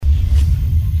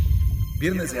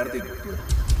Viernes de arte y cultura.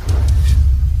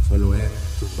 Solo es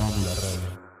Tumbando la radio.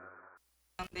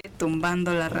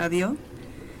 Tumbando la radio.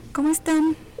 ¿Cómo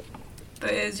están?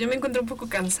 Pues yo me encuentro un poco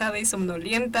cansada y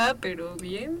somnolienta, pero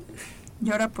bien.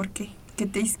 ¿Y ahora por qué?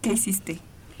 ¿Qué hiciste?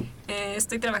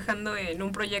 Estoy trabajando en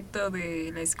un proyecto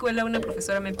de la escuela. Una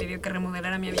profesora me pidió que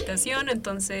remodelara mi habitación,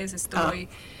 entonces estoy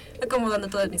acomodando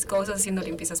todas mis cosas, haciendo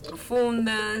limpiezas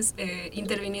profundas,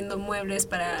 interviniendo muebles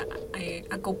para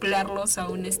acoplarlos a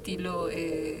un estilo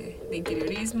de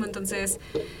interiorismo. Entonces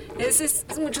es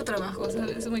mucho trabajo,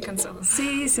 ¿sabes? Es muy cansado.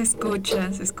 Sí, se escucha.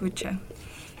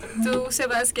 ¿Tú,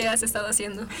 Sebas, qué has estado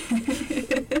haciendo?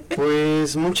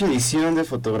 Pues mucha edición de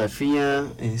fotografía,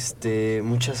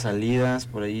 muchas salidas.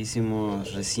 Por ahí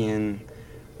hicimos recién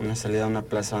una salida a una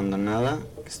plaza abandonada,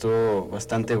 que estuvo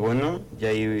bastante bueno. Ya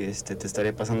ahí te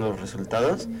estaré pasando los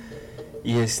resultados.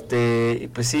 Y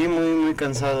pues sí, muy muy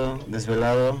cansado,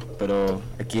 desvelado, pero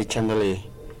aquí echándole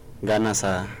ganas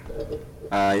a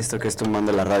esto que es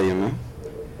Tumbando la radio, ¿no?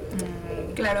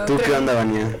 Claro. ¿Tú qué onda,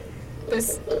 Vania?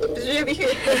 Pues yo ya dije.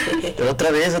 Pero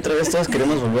otra vez todos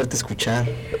queremos volverte a escuchar.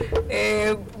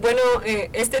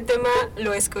 Este tema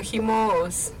lo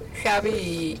escogimos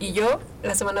Javi y yo.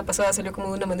 La semana pasada salió como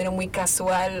de una manera muy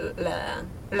casual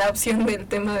la opción del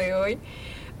tema de hoy.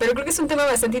 Pero creo que es un tema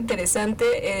bastante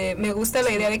interesante. Me gusta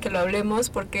la idea de que lo hablemos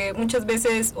porque muchas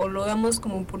veces o lo damos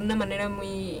como por una manera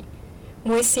muy,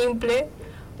 muy simple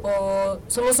o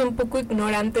somos un poco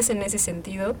ignorantes en ese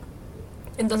sentido.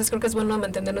 Entonces creo que es bueno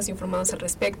mantenernos informados al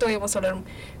respecto. Hoy vamos a hablar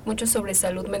mucho sobre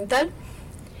salud mental,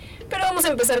 pero vamos a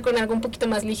empezar con algo un poquito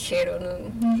más ligero, ¿no?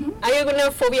 Uh-huh. ¿Hay alguna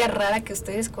fobia rara que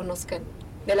ustedes conozcan,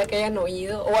 de la que hayan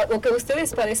oído, o que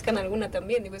ustedes padezcan alguna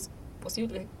también? Digo, es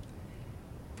posible.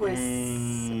 Pues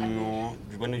no,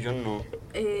 bueno, yo no.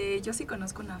 Yo sí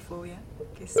conozco una fobia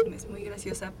que es muy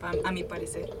graciosa a mi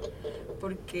parecer,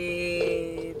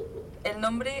 porque el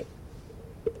nombre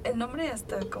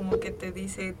hasta como que te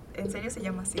dice, en serio se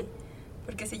llama así,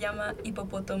 porque se llama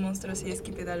hipopotomonstruos y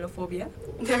esquipedalofobia.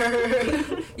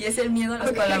 Y es el miedo a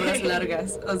las palabras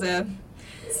largas, o sea...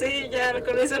 Sí, ya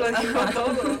con eso lo dijo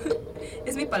todo.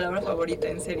 Es mi palabra favorita,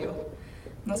 en serio.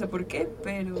 No sé por qué,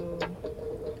 pero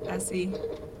así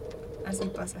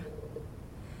pasa.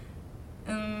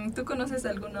 ¿Tú conoces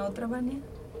alguna otra, Vania?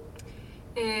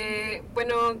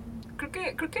 Creo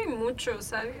que hay muchos,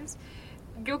 ¿sabes?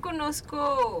 Yo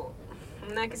conozco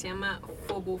una que se llama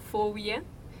fobofobia.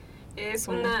 Es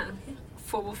una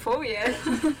fobofobia.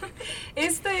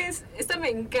 Esta me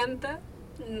encanta.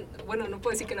 Bueno, no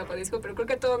puedo decir que la padezco, pero creo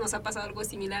que a todos nos ha pasado algo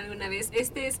similar alguna vez.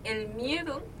 Este es el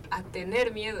miedo a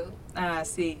tener miedo. Ah,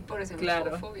 sí. Por eso,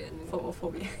 claro. Fobofobia, ¿no?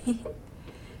 Fobofobia.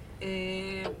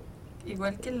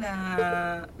 Igual que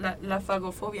la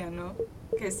fagofobia, ¿no?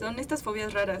 Que son estas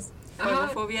fobias raras.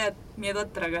 Fagofobia, miedo a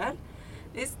tragar.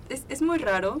 Es muy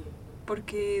raro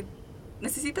porque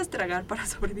necesitas tragar para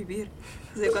sobrevivir.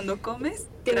 O sea, cuando comes,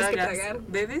 tienes tragas, que tragar.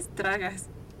 Bebes, tragas.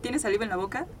 ¿Tienes saliva en la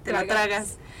boca? Te la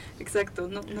tragas. Exacto,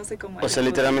 no sé cómo. O sea,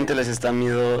 literalmente les está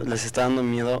dando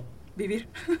miedo vivir.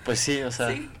 Pues sí, o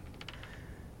sea. Sí.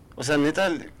 O sea,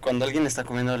 neta, cuando alguien está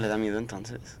comiendo le da miedo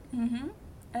entonces. Uh-huh.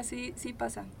 Así sí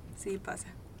pasa.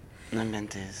 No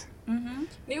inventes. Uh-huh.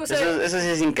 Digo, o sea, eso sí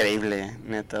es increíble,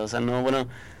 neta. O sea, no, bueno,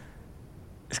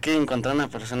 es que encontrar una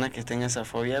persona que tenga esa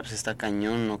fobia, pues está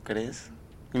cañón, ¿no crees?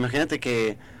 Imagínate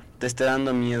que te esté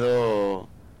dando miedo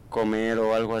comer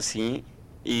o algo así.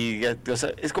 Y, o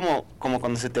sea, es como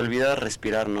cuando se te olvida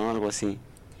respirar, ¿no? Algo así.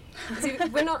 Sí,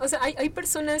 bueno, o sea, hay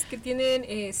personas que tienen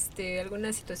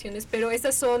algunas situaciones, pero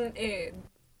estas son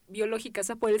biológicas, o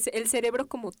sea, por el cerebro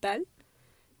como tal,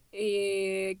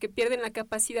 que pierden la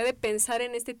capacidad de pensar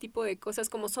en este tipo de cosas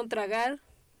como son tragar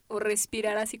o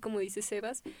respirar, así como dice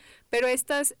Sebas, pero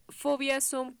estas fobias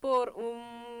son por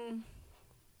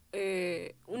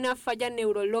una falla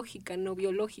neurológica, no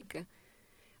biológica.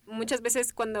 Muchas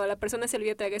veces cuando a la persona se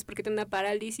olvida tragar es porque tiene una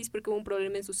parálisis, porque hubo un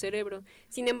problema en su cerebro.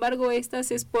 Sin embargo,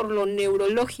 estas es por lo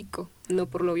neurológico, no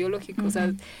por lo biológico. Uh-huh. O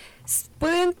sea,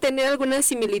 pueden tener algunas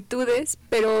similitudes,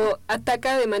 pero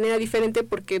ataca de manera diferente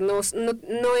porque no es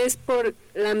por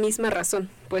la misma razón,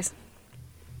 pues.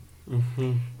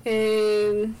 Uh-huh.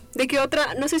 ¿De qué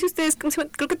otra? No sé si ustedes,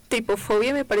 creo que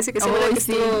tripofobia me parece que es una que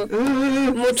estuvo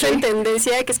mucho en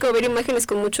tendencia, que es como ver imágenes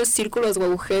con muchos círculos o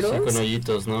agujeros. Sí, con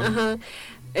hoyitos, ¿no? Ajá.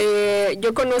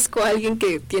 Yo conozco a alguien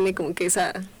que tiene como que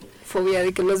esa fobia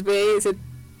de que los ve y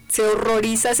se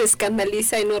horroriza, se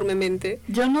escandaliza enormemente.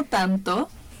 Yo no tanto,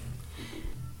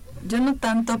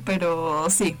 pero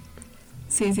sí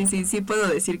puedo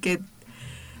decir que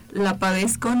la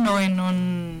padezco, no en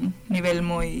un nivel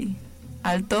muy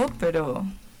alto, pero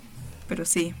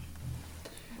sí.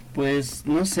 Pues,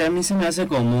 no sé, a mí se me hace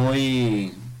como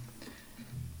muy...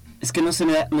 Es que no sé,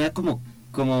 me da como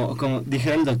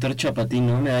dijera el doctor Chapatín,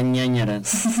 ¿no? Me da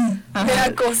ñañaras. Me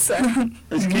da cosa.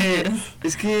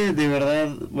 Es que de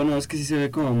verdad, bueno, es que sí se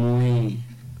ve como muy...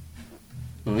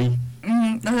 Uy.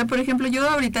 O sea, por ejemplo, yo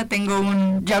ahorita tengo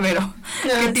un llavero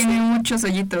que tiene muchos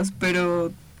hoyitos,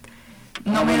 pero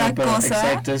no me da cosa.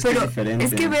 Exacto, es pero que es diferente.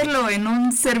 Es que verlo en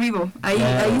un ser vivo, ahí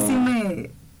sí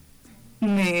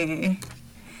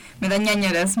me da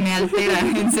ñañaras, me altera,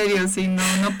 en serio, sí,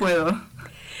 no puedo.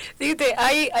 Fíjate,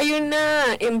 hay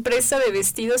una empresa de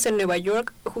vestidos en Nueva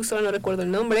York, justo ahora no recuerdo el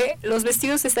nombre. Los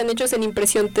vestidos están hechos en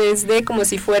impresión 3D como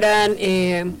si fueran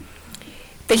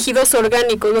tejidos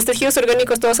orgánicos. Los tejidos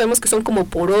orgánicos todos sabemos que son como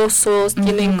porosos,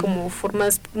 tienen como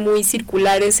formas muy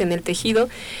circulares en el tejido.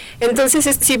 Entonces,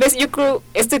 si ves, yo creo,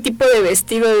 este tipo de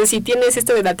vestido, si tienes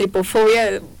esto de la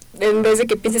tripofobia, en vez de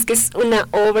que pienses que es una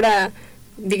obra,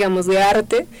 digamos, de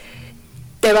arte,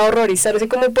 te va a horrorizar. O sea,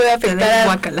 ¿cómo puede afectar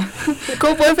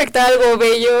algo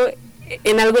bello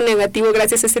en algo negativo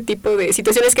gracias a este tipo de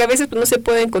situaciones que a veces pues, no se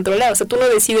pueden controlar? O sea, tú no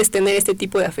decides tener este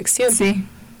tipo de afección. Sí,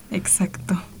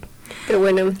 exacto. Pero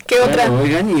bueno, ¿qué otra?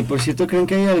 Oigan, y por cierto, ¿creen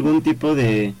que hay algún tipo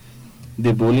de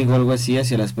bullying o algo así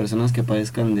hacia las personas que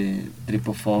padezcan de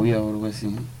tripofobia o algo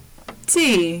así?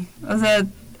 Sí, o sea,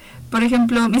 por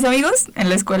ejemplo, mis amigos en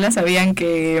la escuela sabían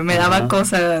que me daba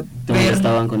cosa te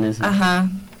molestaban con eso. Ajá.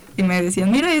 Y me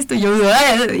decían, mira esto, y yo,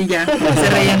 y ya, se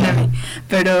reían de mí.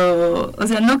 Pero, o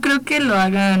sea, no creo que lo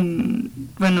hagan,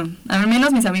 bueno, al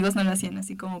menos mis amigos no lo hacían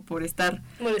así como por estar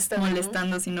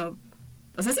molestando, sino,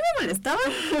 o sea, sí me molestaban,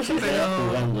 pero,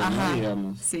 jugando, ajá, ¿no?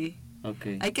 Digamos. Sí.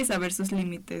 Okay. Hay que saber sus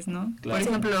límites, ¿no? Claro. Por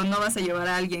ejemplo, no vas a llevar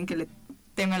a alguien que le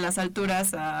teme a las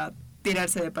alturas a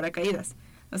tirarse de paracaídas.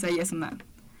 O sea, ya es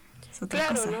otra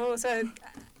cosa. Claro, ¿no? O sea,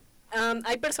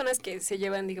 hay personas que se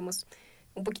llevan, digamos,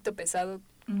 un poquito pesado,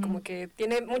 como que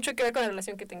tiene mucho que ver con la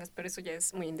relación que tengas, pero eso ya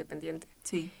es muy independiente.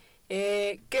 Sí.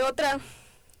 ¿Qué otra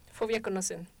fobia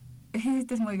conocen?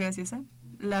 Esta es muy graciosa.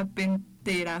 La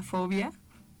penterafobia.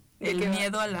 El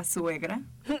miedo a la suegra.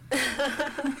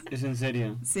 ¿Es en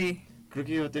serio? Sí. Creo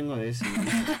que yo tengo de eso.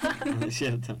 No es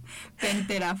cierto.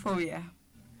 Penterafobia.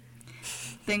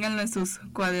 Ténganlo en sus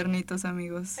cuadernitos,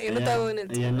 amigos. Ahí anotado en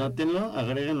el y anótenlo,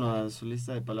 agréguenlo a su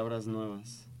lista de palabras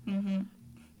nuevas.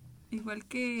 Igual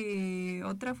que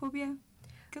otra fobia.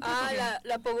 ¿Qué otra fobia?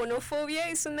 La pogonofobia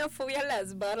es una fobia a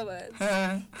las barbas.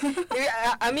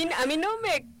 A mí no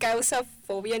me causa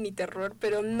fobia ni terror,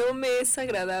 pero no me es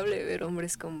agradable ver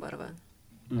hombres con barba.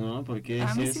 No, porque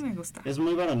a mí sí me gusta. Es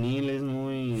muy varonil, es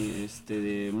muy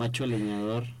de macho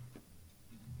leñador.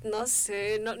 No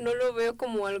sé, no lo veo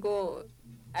como algo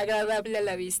agradable a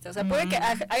la vista. O sea, puede que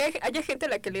haya gente a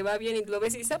la que le va bien y lo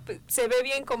ves y dice, pues, se ve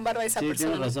bien con barba esa persona. Sí,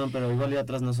 tienes razón, pero igual y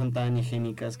otras no son tan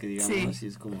higiénicas que digamos, así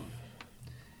es como...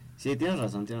 Sí, tienes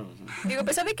razón. Digo, a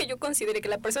pesar de que yo considere que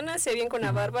la persona se ve bien con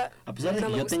la barba... A pesar de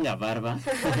que yo tenga barba...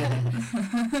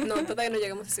 No, todavía no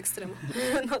llegamos a ese extremo.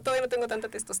 No, todavía no tengo tanta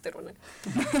testosterona.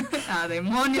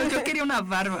 Demonios, yo quería una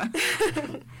barba.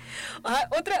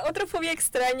 Otra fobia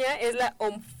extraña es la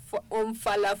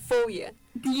omfalafobia.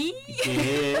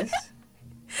 ¿Qué es?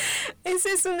 Esa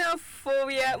es una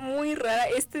fobia muy rara.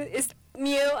 Es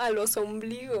miedo a los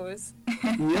ombligos.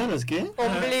 ¿Miedo a los qué?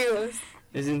 Ombligos.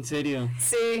 ¿Es en serio?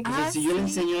 Sí. O sea, si yo le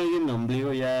enseño a alguien mi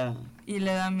ombligo ya... Y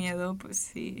le da miedo, pues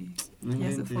sí, ya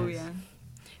es su fobia.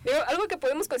 Digo, algo que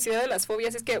podemos considerar de las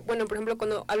fobias es que, bueno, por ejemplo,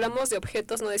 cuando hablamos de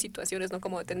objetos, no de situaciones, no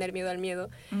como de tener miedo al miedo,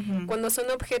 cuando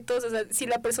son objetos, o sea, si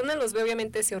la persona los ve,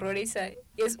 obviamente se horroriza.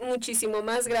 Es muchísimo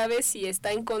más grave si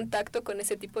está en contacto con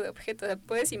ese tipo de objetos. O sea,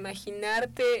 puedes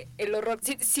imaginarte el horror.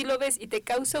 Si lo ves y te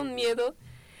causa un miedo,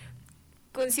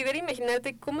 considera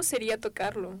imaginarte cómo sería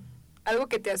tocarlo. Algo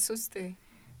que te asuste.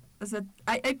 O sea,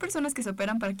 hay personas que se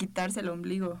operan para quitarse el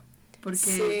ombligo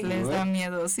porque les da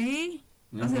miedo, ¿sí?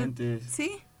 No, o sea,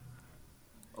 sí.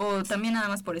 O también nada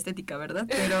más por estética, ¿verdad?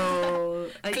 Pero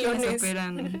hay quienes se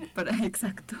operan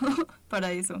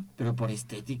para eso. ¿Pero por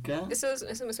estética? Eso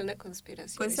me suena a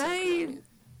conspiración. Pues hay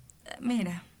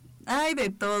de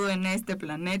todo en este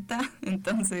planeta,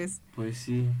 entonces... Pues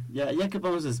sí, ya que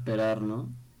vamos a esperar, ¿no?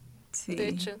 Sí. De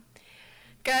hecho,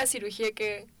 cada cirugía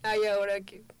que hay ahora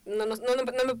que no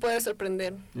me puede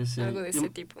sorprender algo de ese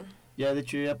tipo. Ya, de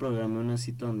hecho, yo ya programé una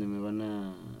cita donde me van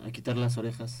a quitar las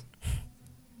orejas.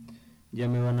 Ya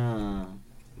me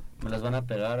las van a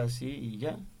pegar así y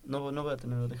ya, no voy a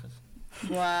tener orejas.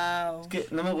 Wow. Es que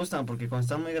no me gustan porque cuando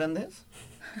están muy grandes,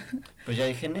 pues ya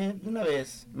dije, de una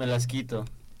vez me las quito.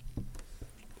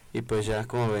 Y pues ya,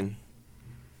 ¿cómo ven?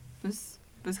 Pues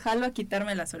jalo a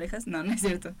quitarme las orejas. No es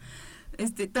cierto.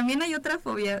 También hay otra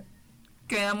fobia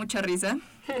que me da mucha risa.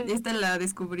 Y esta la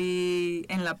descubrí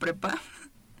en la prepa.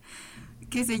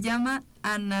 Que se llama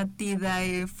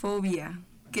anatidaefobia.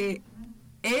 Que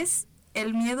es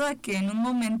el miedo a que en un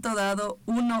momento dado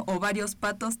uno o varios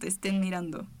patos te estén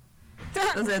mirando.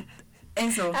 O sea,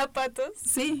 eso. ¿A patos?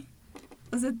 Sí.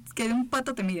 O sea, que un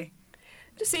pato te mire.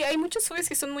 Sí, hay muchas fobias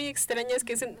que son muy extrañas,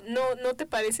 que no te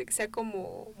parece que sea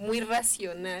como muy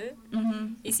racional.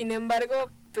 Uh-huh. Y sin embargo,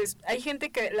 pues hay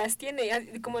gente que las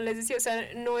tiene, como les decía, o sea,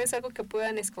 no es algo que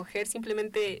puedan escoger,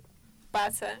 simplemente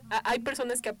pasa. Hay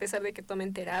personas que a pesar de que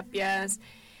tomen terapias,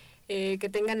 que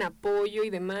tengan apoyo y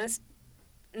demás,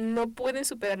 no pueden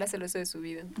superarlas el resto de su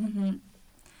vida. Uh-huh.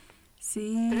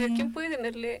 Sí. Pero ¿quién puede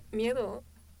tenerle miedo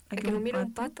a que no mire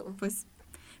un pato?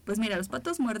 Pues mira, los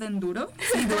patos muerden duro,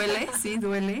 sí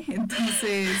duele,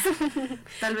 entonces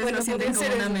tal vez lo sienten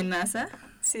como una amenaza.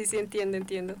 Sí,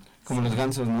 entiendo. Como los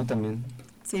gansos, ¿no? También.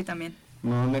 Sí, también.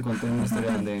 No, me conté una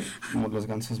historia donde como los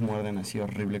gansos muerden así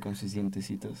horrible con sus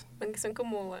dientecitos. Aunque son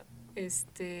como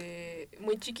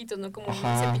muy chiquitos, ¿no? Como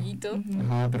Ajá. un cepillito. Uh-huh.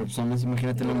 Ajá, pero son así,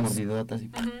 imagínate la Duros. mordidota así.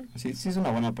 Uh-huh. Sí es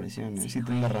una buena presión, ¿eh? Sí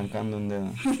te anda arrancando un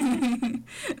dedo.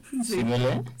 Sí. ¿Sí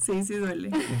duele? Sí duele.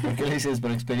 ¿Por qué le dices?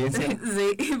 ¿Por experiencia?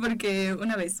 Sí, porque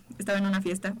una vez estaba en una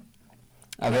fiesta.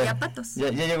 A y ver, había patos. ya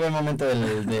llegó el momento de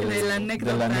la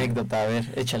anécdota. De la anécdota. A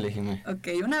ver, échale, Jimé. Ok,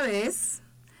 una vez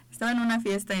estaba en una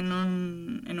fiesta en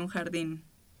un jardín,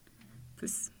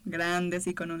 pues grande,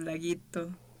 así con un laguito.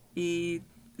 Y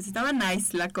pues estaba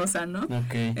nice la cosa, ¿no?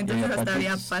 Ok. Entonces hasta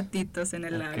había patitos en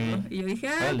el lago. Y yo dije,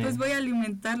 Vale. pues voy a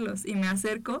alimentarlos. Y me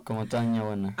acerco. Como toda niña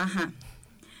buena. Ajá.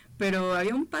 Pero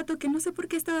había un pato que no sé por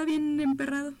qué estaba bien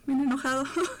emperrado, bien enojado.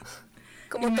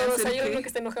 Como Y me todos, hay acerqué. uno que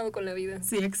está enojado con la vida.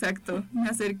 Sí, exacto. Me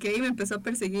acerqué y me empezó a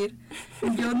perseguir.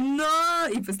 Y yo, no.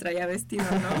 Y pues traía vestido,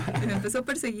 ¿no? Y me empezó a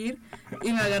perseguir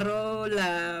y me agarró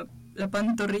la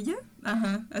pantorrilla.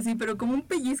 Ajá, así, pero como un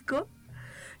pellizco.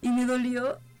 Y me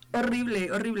dolió horrible.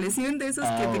 ¿Sí ven de esos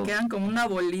que te quedan como una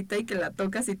bolita y que la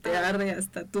tocas y te arde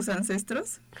hasta tus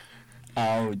ancestros?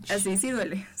 Ouch. Así, sí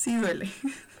duele.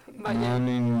 Vaya. No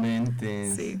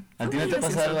inventes. Sí. ¿A ti no te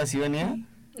pasa algo así, Vania?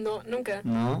 No, nunca.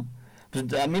 ¿No? Pues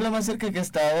a mí lo más cerca que he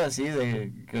estado así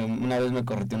de que una vez me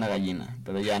correteé una gallina,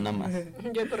 pero ya nada más.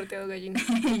 Yo he correteado gallinas.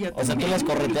 Y yo O sea, tú también. las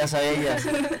correteas a ellas.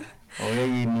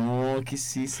 Oye, no, ¿qué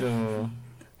es eso?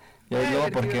 Ya ves,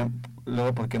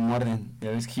 luego porque muerden.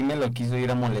 Ya ves, Jimé lo quiso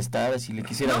ir a molestar, así le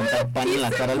quisiera aventar pan en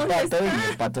la cara al pato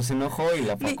y el pato se enojó y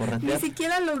la fue a Ni corretear.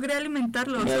 siquiera logré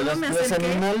alimentarlo. Mira, Solo me los acerqué.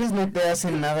 animales no te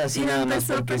hacen nada así Y me nada más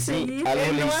empezó a porque sí, perseguir. algo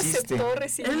Él le no hiciste. aceptó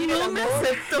recibir Él el no me amor.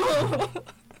 aceptó.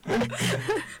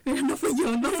 Mira, no fui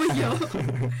yo.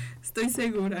 Estoy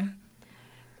segura.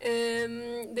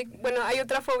 Bueno, hay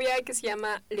otra fobia que se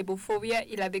llama lebofobia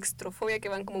y la dextrofobia, que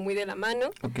van como muy de la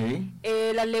mano. Ok.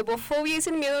 La lebofobia es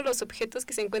el miedo a los objetos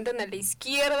que se encuentran a la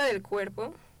izquierda del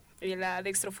cuerpo, y la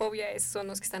dextrofobia son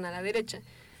los que están a la derecha.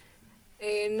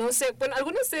 No sé, bueno,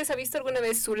 ¿alguno de ustedes ha visto alguna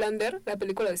vez Zoolander, la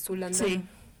película de Zoolander? Sí.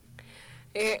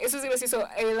 Eso es gracioso.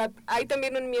 Hay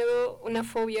también un miedo, una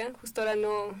fobia, justo ahora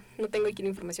no tengo aquí la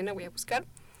información, la voy a buscar.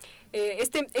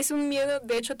 Este es un miedo,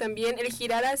 de hecho, también el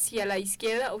girar hacia la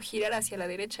izquierda o girar hacia la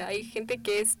derecha. Hay gente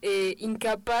que es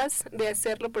incapaz de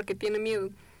hacerlo porque tiene miedo.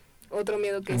 Otro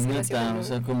miedo que es Neta, o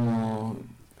sea, como...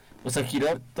 O sea,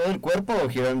 ¿girar todo el cuerpo o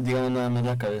girar, digamos, nada más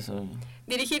la cabeza?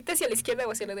 dirigirte hacia la izquierda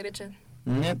o hacia la derecha.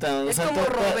 Neta, Es como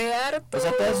rodear todo. O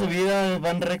sea, toda su vida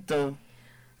van recto.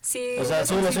 Sí, O sea,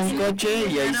 subes un coche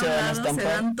y ahí se van a Se estampar.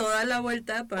 dan toda la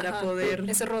vuelta para ajá, poder...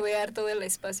 es rodear todo el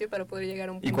espacio para poder llegar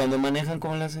a un punto. ¿Y cuando manejan,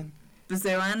 cómo lo hacen? Pues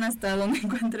se van hasta donde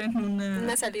encuentren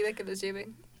Una salida que los lleve.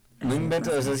 No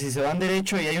invento, o sea, si se van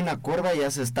derecho y hay una curva, ya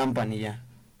se estampan y ya.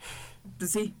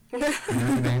 Pues sí. No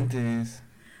inventes.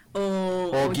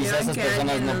 O quizás llevan esas que personas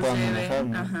alguien no los puedan lleve, manejar,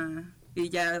 ¿no? Ajá. Y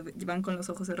ya van con los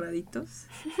ojos cerraditos.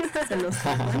 Se los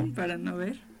tapan para no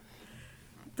ver.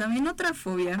 También otra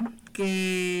fobia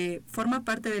que forma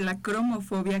parte de la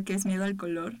cromofobia, que es miedo al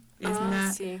color, es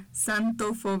la sí.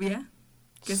 santofobia,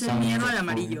 que es el miedo al Santofobia.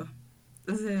 amarillo.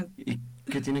 O sea, ¿Y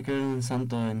qué tiene que ver un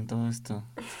santo en todo esto?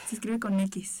 se escribe con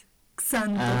X.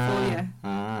 Xantofobia.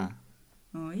 Ah.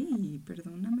 Ay,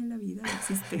 perdóname la vida, la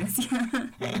existencia.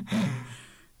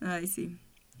 Ay, sí.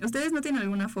 ¿Ustedes no tienen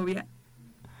alguna fobia?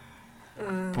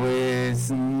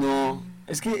 Pues no.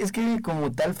 Es que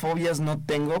como tal fobias no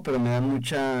tengo, pero me dan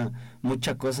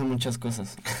muchas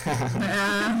cosas.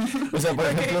 Ah, O sea, por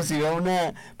ejemplo, si veo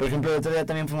por ejemplo, el otro día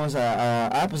también fuimos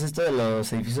pues esto de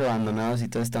los edificios abandonados y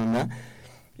toda esta onda.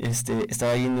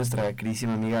 Estaba ahí nuestra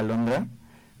queridísima amiga Alondra.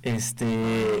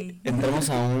 Ay. Entramos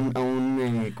a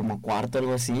un como cuarto,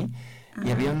 algo así, y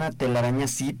Ajá. había una telaraña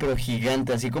así, pero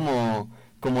gigante, así como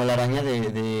como la araña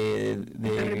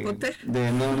 ¿De Harry Potter?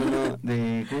 No,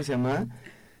 de, ¿cómo se llama?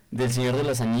 Del Señor de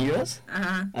los Anillos.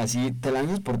 Ajá. Así,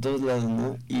 telarañas por todos lados,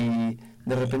 ¿no? Y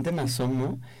de repente me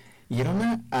asomo y era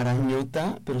una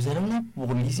arañota, pero o sea, era una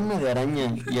bolísima de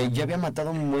araña. Y ahí ya había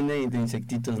matado un buen de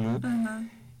insectitos, ¿no? Ajá.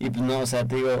 Y pues no, o sea,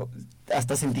 te digo,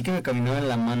 hasta sentí que me caminaba en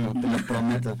la mano, te lo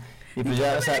prometo. Y pues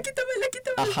ya, o sea, Quítame.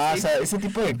 ajá, Sí. o sea, ese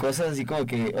tipo de cosas así como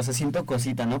que, o sea, siento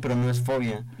cosita, ¿no? Pero no es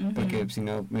fobia, porque si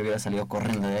no me hubiera salido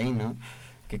corriendo de ahí, ¿no?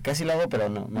 Que casi lo hago, pero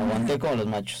no, me aguanté como los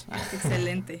machos.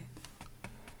 Excelente.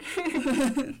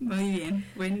 Muy bien,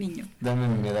 buen niño. Dame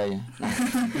mi medalla.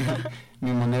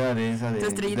 Mi moneda de esa Tu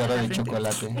estrellita de oro en la de frente.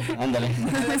 chocolate. Ándale.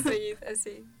 La estrellita,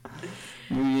 sí.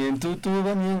 Muy bien, ¿tú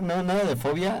Daniel, no, nada de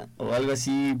fobia o algo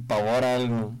así, pavor,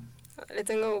 algo? Le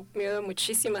tengo miedo a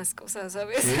muchísimas cosas,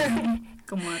 ¿sabes? ¿Sí?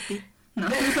 Como a ti. ¿No?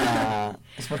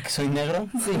 ¿Es porque soy negro?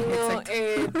 Sí, No,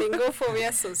 exacto. tengo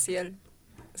fobia social.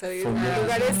 O sea, en Fobia.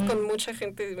 lugares con mucha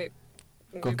gente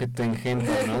Como que te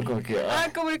engenta, ¿no? Como que...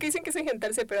 como lo que dicen que es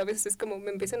engentarse, pero a veces es como,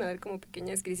 me empiezan a dar como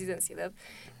pequeñas crisis de ansiedad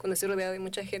cuando estoy rodeada de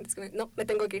mucha gente. Es como, no, me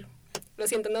tengo que ir. Lo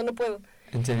siento, no puedo.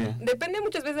 ¿En serio? Depende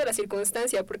muchas veces de la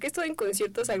circunstancia, porque estoy en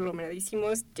conciertos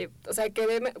aglomeradísimos,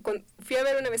 fui a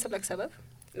ver una vez a Black Sabbath,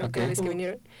 la última vez que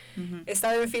vinieron.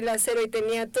 Estaba en fila 0 y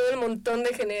tenía todo el montón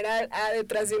de General A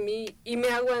detrás de mí y me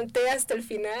aguanté hasta el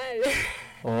final.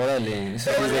 Órale, eso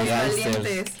Pero es de los gangsters.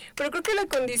 valientes. Pero creo que la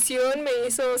condición me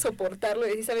hizo soportarlo y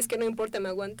decir, ¿sabes qué? No importa, me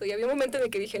aguanto. Y había un momento en el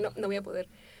que dije, no voy a poder.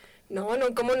 No,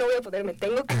 ¿cómo no voy a poder? Me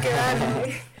tengo que quedar.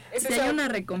 Si hay una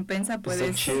recompensa,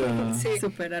 puedes chido, ¿no? Sí.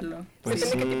 superarlo. Pues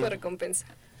Depende sí. qué tipo de recompensa.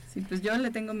 Sí, pues yo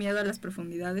le tengo miedo a las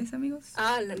profundidades, amigos.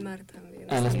 Al mar también.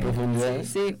 ¿A las Sí. profundidades?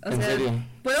 Sí, o ¿En sea, serio?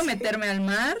 puedo meterme al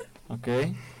mar, Ok.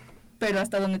 pero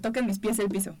hasta donde toquen mis pies el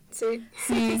piso. Sí.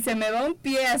 Si se me va un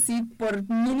pie así, por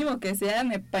mínimo que sea,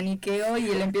 me paniqueo y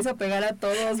le empiezo a pegar a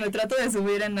todos, me trato de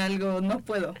subir en algo, no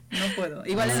puedo.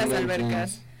 Igual en las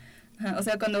albercas. Ajá, o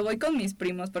sea, cuando voy con mis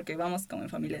primos, porque vamos como en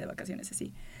familia de vacaciones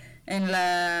así, en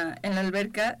la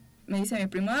alberca me dice mi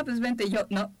primo, pues vente, y yo,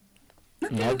 no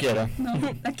quiero. No,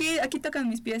 aquí tocan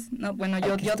mis pies. No, bueno,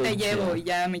 yo Aquí te estoy llevo chido. y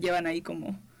ya me llevan ahí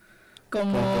como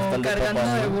costal de cargando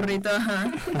papas, de ¿no? burrito,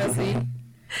 ajá, así,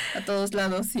 a todos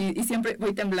lados, y siempre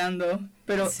voy temblando,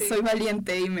 pero Sí. soy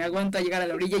valiente y me aguanto a llegar a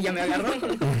la orilla y ya me agarro.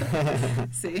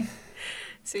 Sí.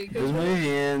 Sí, Pues muy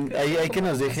bien, hay que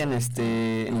nos dejen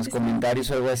en los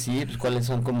comentarios o algo así, pues cuáles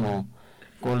son como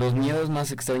los miedos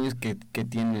más extraños que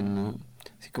tienen, ¿no?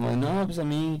 Así como de, no, pues a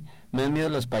mí me dan miedo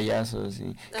los payasos,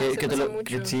 y se te pasa lo,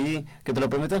 mucho. sí, que te lo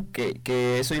prometo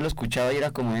que eso yo lo escuchaba y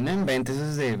era como de, no inventes, eso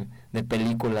es de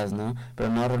películas, ¿no? Pero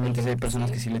no, realmente sí hay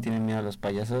personas que sí le tienen miedo a los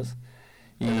payasos.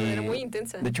 Y de manera muy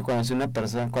intensa. de hecho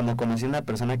cuando conocí a una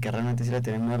persona que realmente sí le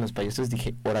tenía miedo a los payasos,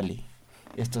 dije, órale,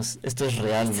 esto es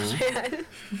real, ¿no?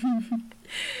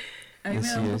 A mí me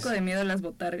da Así un es. poco de miedo las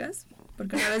botargas,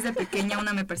 porque una vez de pequeña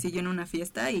una me persiguió en una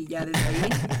fiesta y ya desde ahí,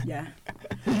 ya.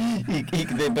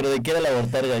 Pero ¿de qué era la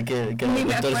botarga? ¿Qué era? Ni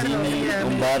me ¿Doctor acuerdo, Simi? mira,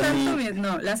 ¿Un me da tanto Barney? miedo.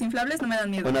 No, las inflables no me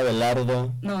dan miedo. ¿Un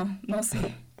Abelardo? No sé.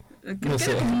 Creo No que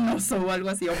sé. era un oso o algo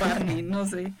así, o Barney, no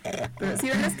sé. Pero sí,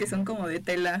 las que son como de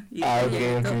tela y Ah, ok,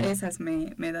 proyecto, ok. esas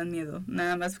me dan miedo.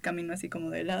 Nada más camino así como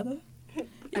de lado.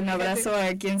 Un abrazo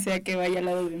a quien sea que vaya al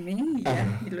lado de mí y ya.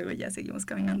 Ajá. Y luego ya seguimos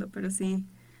caminando. Pero sí,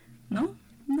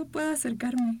 no puedo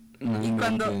acercarme. No, Y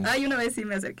cuando, inventes. una vez sí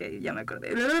me acerqué, ya me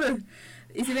acordé.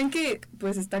 Y si ven que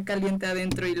pues está caliente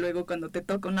adentro y luego cuando te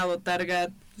toca una botarga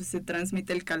pues, se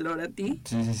transmite el calor a ti.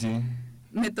 Sí.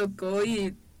 Me tocó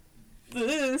y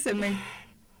se me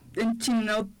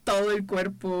enchinó todo el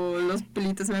cuerpo, los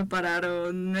pelitos se me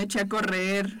pararon, me eché a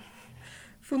correr.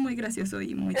 Fue muy gracioso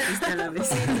y muy triste a la vez.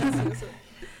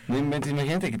 No inventes,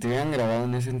 imagínate que te hubieran grabado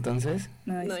en ese entonces.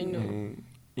 Ay, Ay, sí. no.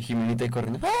 Y Jimenita ahí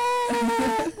corriendo.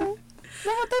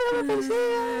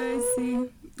 Ay, sí.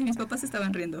 Y mis papás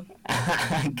estaban riendo.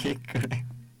 Qué cruel.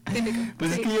 Típico.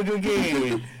 Pues Sí. es que yo creo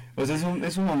que o sea,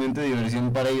 es un momento de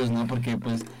diversión para ellos, ¿no? Porque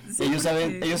pues Sí, ellos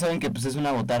porque- saben que pues es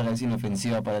una botarga, es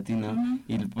inofensiva para ti, ¿no? Ujú.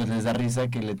 Y pues les da risa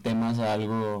que le temas a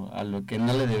algo a lo que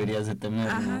no le deberías de temer,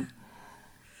 ¿no? Ajá.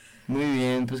 Muy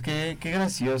bien, pues qué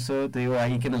gracioso, te digo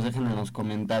ahí que nos dejen en los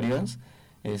comentarios,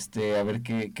 a ver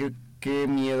qué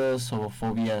miedos o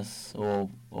fobias o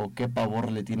qué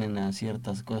pavor le tienen a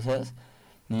ciertas cosas.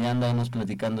 Y andamos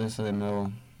platicando eso de nuevo,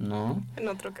 ¿no? En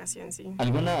otra ocasión, sí.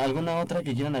 ¿Alguna otra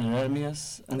que quieran agregar,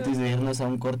 amigas, antes de irnos a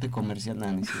un corte comercial? No,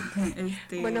 ni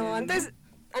siquiera. Bueno, antes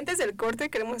del corte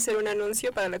queremos hacer un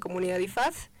anuncio para la comunidad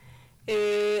IFAD.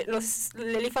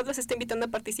 El IFAD los está invitando a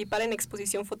participar en la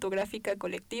exposición fotográfica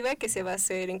colectiva que se va a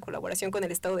hacer en colaboración con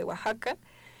el estado de Oaxaca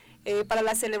para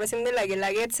la celebración de la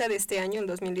Guelaguetza de este año, el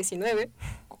 2019.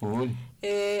 Cool.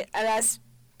 A las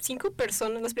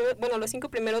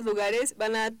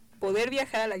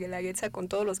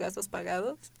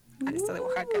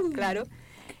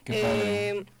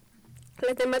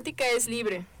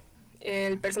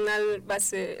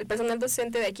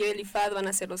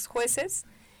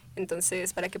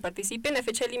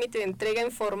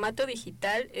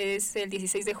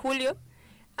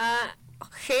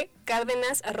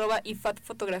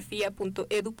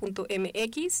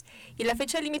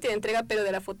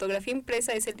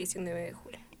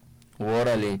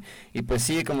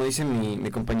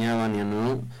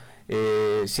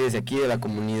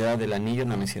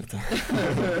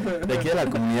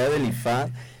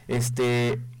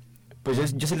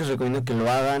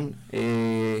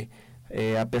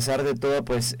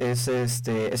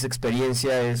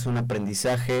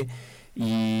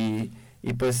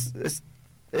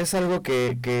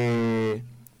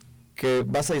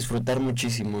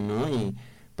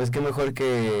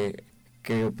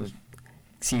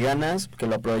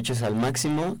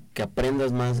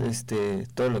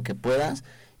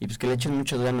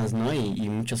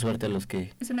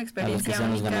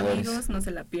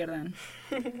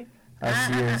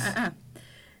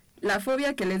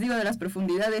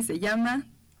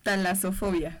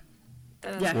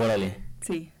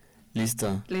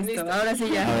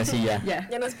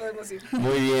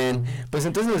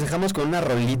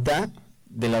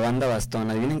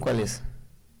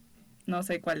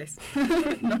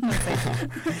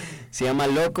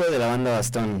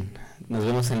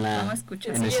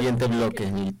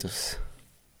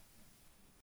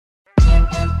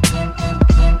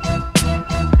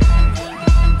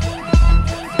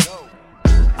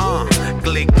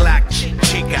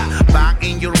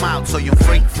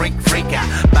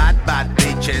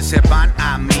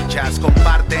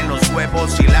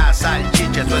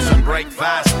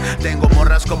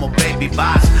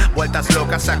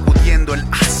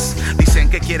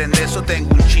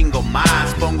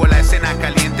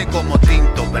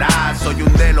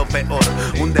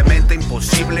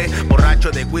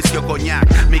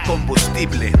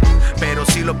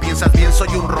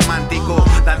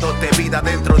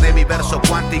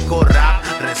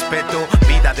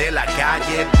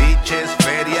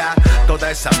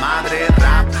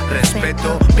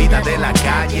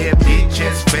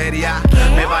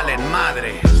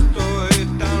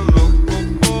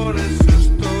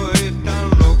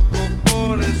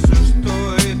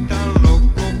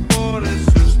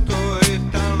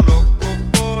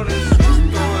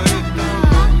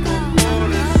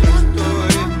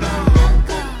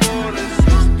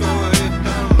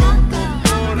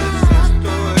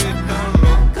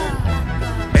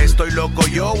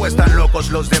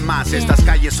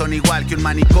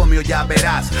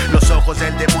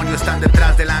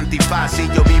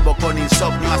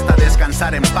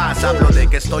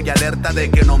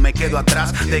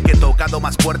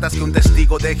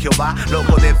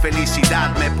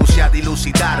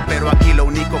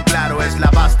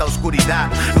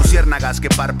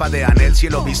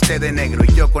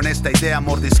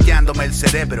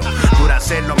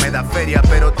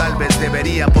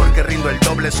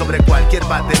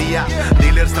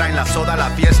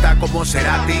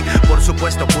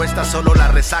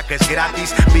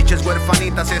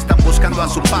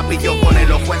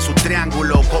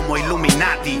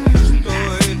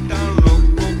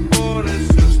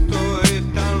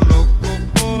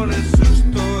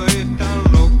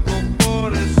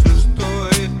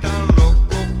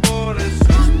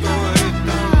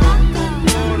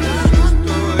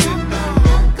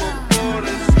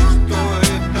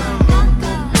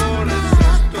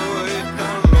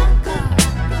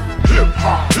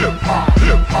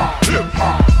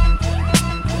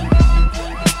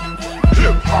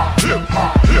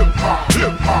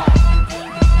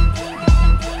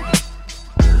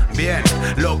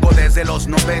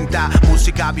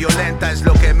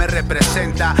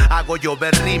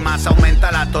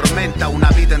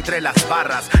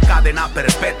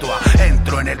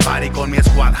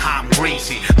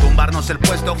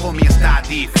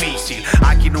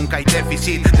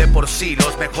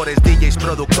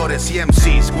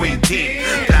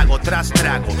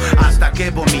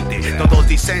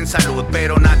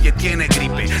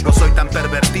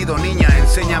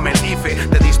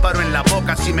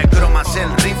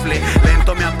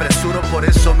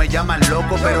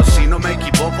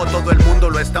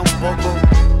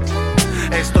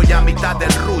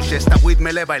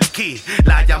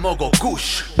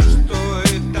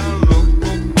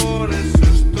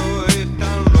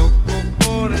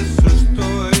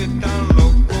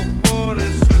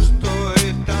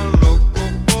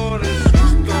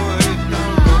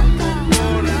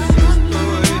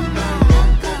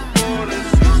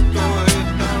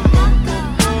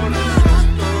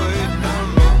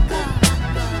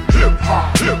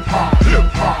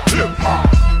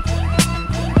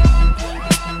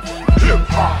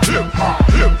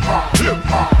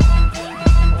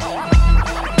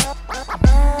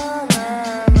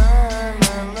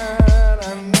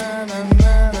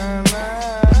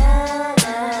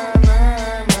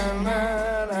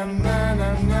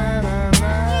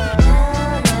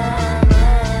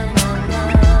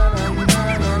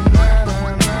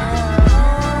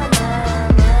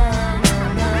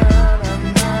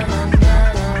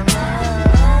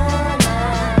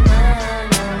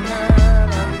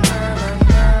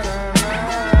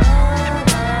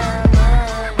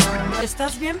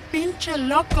pinche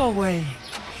loco, güey.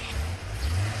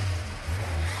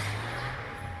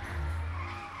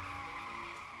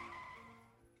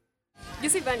 Yo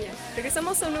soy Vania.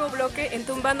 Regresamos a un nuevo bloque en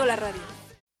Tumbando la Radio.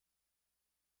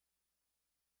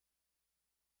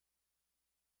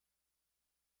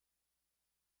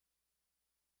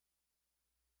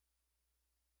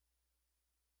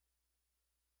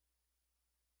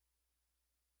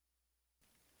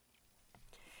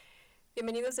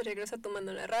 Bienvenidos de regreso a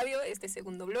Tumbando la Radio, este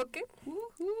segundo bloque.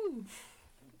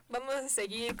 Vamos a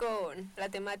seguir con la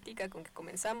temática con que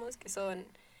comenzamos, que son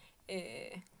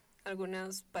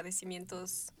algunos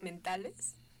padecimientos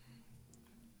mentales.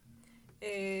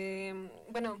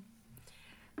 Bueno,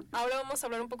 ahora vamos a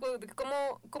hablar un poco de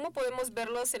cómo podemos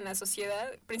verlos en la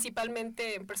sociedad,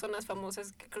 principalmente en personas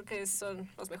famosas, que creo que son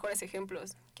los mejores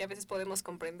ejemplos que a veces podemos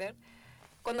comprender.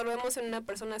 Cuando lo vemos en una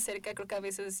persona cerca, creo que a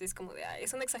veces es como de,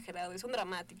 es un exagerado, es un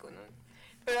dramático, ¿no?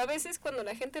 Pero a veces cuando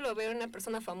la gente lo ve en una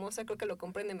persona famosa, creo que lo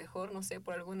comprende mejor, no sé,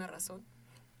 por alguna razón.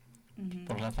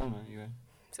 Por la fama, igual.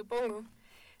 Supongo.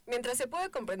 Mientras se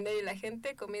puede comprender y la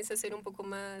gente comienza a ser un poco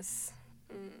más,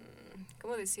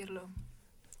 ¿cómo decirlo?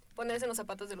 Ponerse en los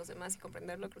zapatos de los demás y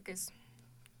comprenderlo, creo que esa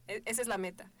es la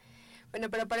meta.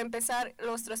 Bueno, pero para empezar,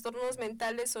 los trastornos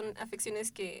mentales son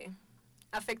afecciones que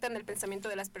afectan el pensamiento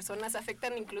de las personas,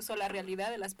 afectan incluso la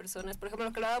realidad de las personas. Por ejemplo,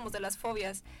 lo que hablábamos de las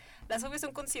fobias. Las fobias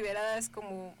son consideradas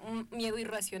como un miedo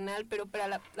irracional, pero para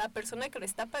la persona que lo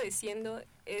está padeciendo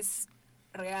es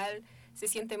real, se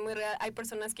siente muy real. Hay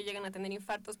personas que llegan a tener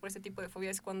infartos por ese tipo de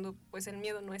fobias cuando pues el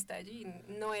miedo no está allí,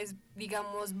 no es,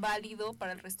 digamos, válido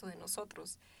para el resto de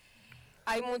nosotros.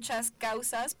 Hay muchas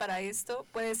causas para esto,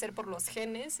 puede ser por los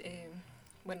genes,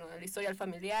 el historial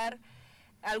familiar,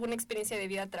 alguna experiencia de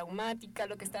vida traumática,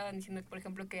 lo que estaban diciendo, por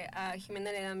ejemplo, que a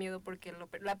Jimena le da miedo porque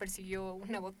la persiguió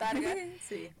una botarga.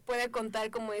 Sí. Puede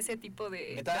contar como ese tipo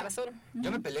de razón.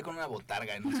 Yo me peleé con una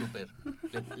botarga en el súper.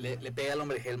 Le pegué al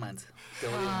hombre Hellmans. Te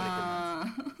odio, hombre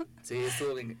Hellmans. Sí,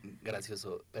 estuvo bien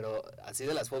gracioso. Pero así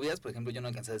de las fobias, por ejemplo, yo no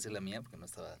alcancé a decir la mía porque no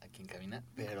estaba aquí en cabina,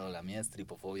 pero la mía es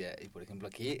tripofobia. Y por ejemplo,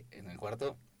 aquí en el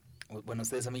cuarto, bueno,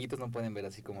 ustedes amiguitos no pueden ver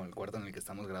así como el cuarto en el que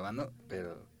estamos grabando,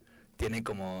 pero tiene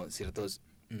como ciertos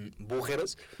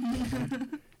bújeros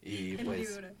y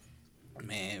pues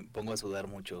me pongo a sudar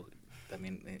mucho.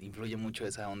 También influye mucho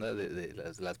esa onda de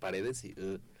las paredes y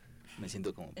me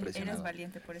siento como presionado. Eres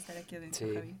valiente por estar aquí adentro,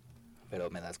 sí, Javi. pero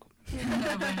me da asco.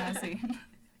 Bueno, sí.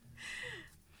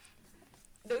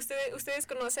 ¿Ustedes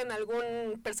conocen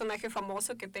algún personaje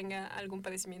famoso que tenga algún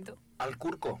padecimiento? Al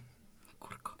Curco.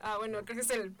 Bueno, creo que es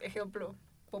el ejemplo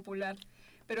popular.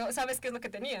 Pero ¿sabes qué es lo que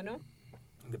tenía, no?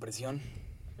 Depresión.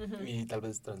 Uh-huh. Y tal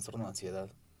vez trastorno de ansiedad,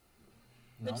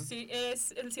 ¿no? De hecho, sí,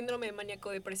 es el síndrome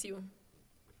maníaco depresivo.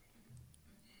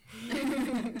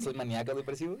 ¿Soy maníaco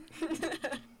depresivo?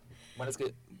 Bueno, es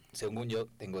que según yo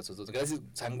tengo esos dos. Gracias.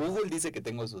 San Google dice que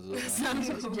tengo esos dos,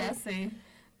 ¿no? Ya sé.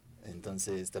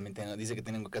 Entonces también dice que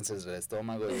tengo cáncer de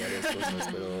estómago y varias cosas,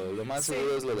 pero lo más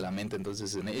seguro es lo de la mente,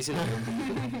 entonces hice un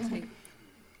poquito. Sí.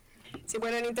 Sí,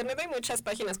 bueno, en internet hay muchas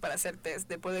páginas para hacer test,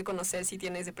 de poder conocer si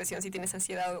tienes depresión, si tienes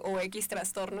ansiedad o X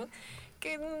trastorno,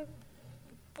 que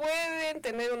pueden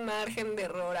tener un margen de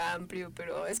error amplio,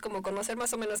 pero es como conocer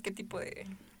más o menos qué tipo de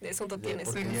asunto tienes.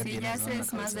 Pero si ya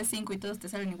haces más de 5 y todos te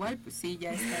salen igual, pues sí,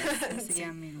 ya estás así,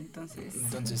 amigo,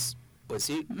 Entonces, pues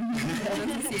sí.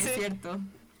 Entonces sí es cierto.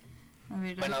 A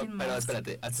ver, bueno, pero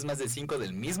espérate, ¿haces más de 5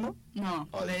 del mismo? No,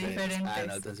 de diferentes.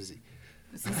 No, entonces sí.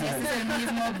 Si haces el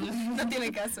mismo, pues no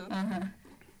tiene caso. Ajá.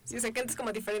 Si o sea, que antes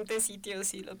como diferentes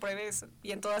sitios y lo pruebes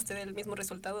y en todas te dé el mismo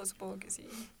resultado, supongo que sí.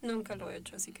 Nunca lo he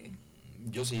hecho, así que...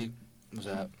 Yo sí, o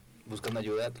sea, buscando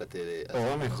ayuda traté de...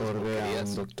 O mejor ve a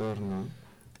un doctor, ¿no?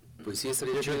 Pues sí,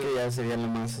 estaría chido. Yo creo que ya sería lo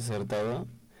más acertado,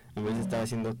 en vez de estar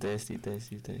haciendo test y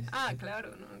test y test.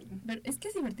 Claro, ¿no? Pero es que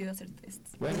es divertido hacer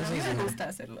tests. Bueno, a mí me gusta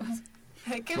hacerlos.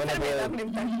 Qué enfermedad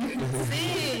mental.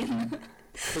 Sí.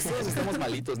 Pues todos estamos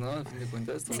malitos, ¿no? A fin de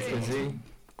cuentas, todos tenemos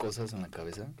cosas en la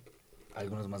cabeza,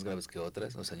 algunos más graves que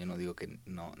otras, o sea, yo no digo que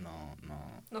no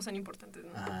son importantes,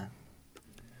 ¿no? Ajá.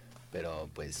 Pero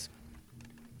pues,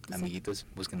 amiguitos,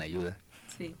 busquen ayuda.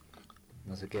 Sí.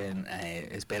 No se queden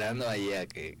esperando ahí a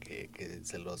que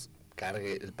se los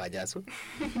cargue el payaso.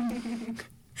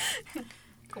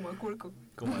 Como el Curco.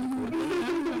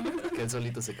 Que él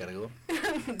solito se cargó.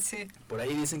 Sí. Por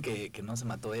ahí dicen que no se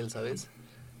mató él, ¿sabes?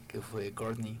 Que fue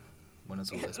Courtney, bueno,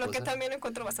 su esposa. Lo que también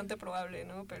encuentro bastante probable,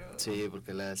 ¿no? Pero... Sí,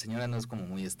 porque la señora no es como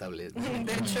muy estable, ¿no?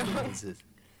 De hecho. Entonces...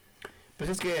 Pues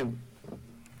es que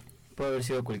puede haber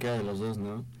sido cualquiera de los dos,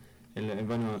 ¿no?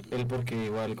 Él porque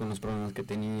igual con los problemas que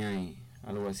tenía y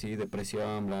algo así,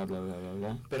 depresión, bla, bla, bla, bla,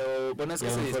 bla. Pero bueno, es Y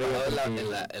que a se lo mejor disparó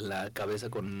ella en la cabeza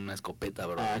con una escopeta,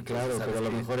 bro. Ah, Entonces, claro, ¿sabes pero a lo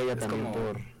qué? mejor ella Es también como-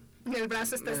 por... El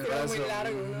brazo está el estirado muy brazo,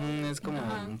 largo, ¿no? Es como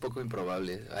Ajá. un poco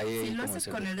improbable. Ahí Si lo como haces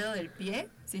cierto- con el dedo del pie,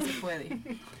 sí se puede.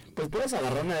 Pues puedes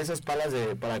agarrar una de esas palas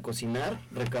para cocinar,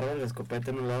 recargar la escopeta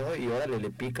en un lado y órale,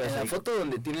 le picas. En la ahí. foto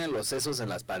donde tienen los sesos en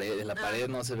las paredes, en la pared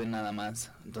no se ve nada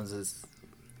más. Entonces,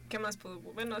 ¿Qué más puedo?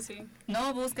 Bueno, sí.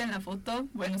 No busquen la foto,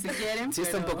 bueno, si quieren. sí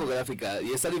está un pero- poco gráfica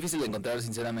y está difícil de encontrar,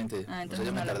 sinceramente. Ah, O entonces sea,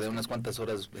 yo me no la tardé busquen. unas cuantas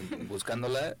horas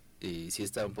buscándola y sí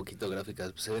está un poquito gráfica.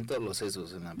 Pues se ven todos los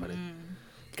sesos en la pared.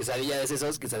 Quesadilla de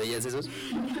sesos, quesadilla de sesos.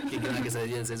 ¿Quién quiere una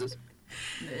quesadilla de sesos?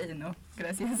 No,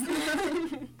 gracias.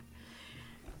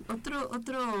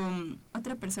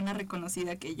 Otra persona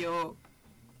reconocida que yo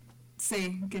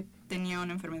sé que tenía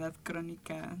una enfermedad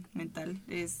crónica mental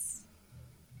es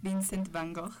Vincent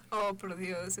Van Gogh. Oh, por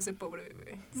Dios, ese pobre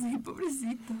bebé. Sí,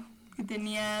 pobrecito. Que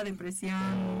tenía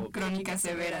depresión crónica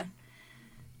severa.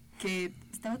 Que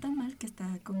estaba tan mal que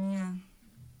hasta comía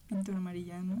pintura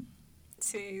amarilla, ¿no?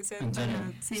 Sí, o sea, ¿En serio?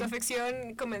 Sí. su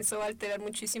afección comenzó a alterar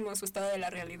muchísimo su estado de la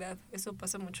realidad. Eso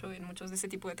pasa mucho en muchos de ese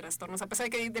tipo de trastornos. A pesar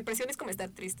de que depresión es como estar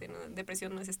triste, ¿no?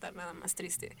 Depresión no es estar nada más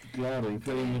triste. Claro,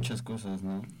 influyen muchas cosas,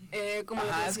 ¿no? Como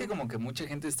Ajá, lo es que como que mucha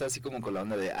gente está así como con la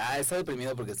onda de, está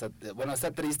deprimido porque está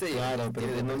triste y Claro, pero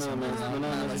tiene no nada depresión. más, no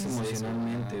nada más es es eso,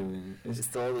 emocionalmente, ajá. güey.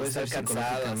 Es todo, puede estar ser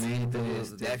cansado, así, psicológicamente,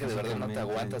 todo, ya que de verdad no te físicamente.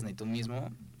 aguantas ni tú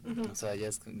mismo. O sea, ya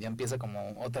empieza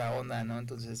como otra onda, ¿no?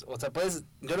 Entonces, o sea,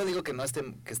 yo no digo que no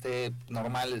esté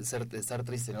normal estar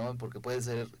triste, ¿no? Porque puede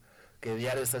ser que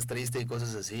diario estás triste y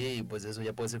cosas así, y pues eso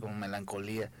ya puede ser como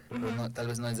melancolía, pero no, tal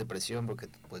vez no es depresión, porque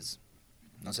pues,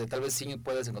 no sé, tal vez sí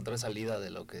puedes encontrar salida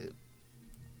de lo que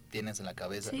tienes en la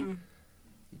cabeza. Sí.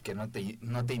 Y que no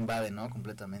te invade, ¿no?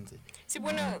 Completamente. Sí,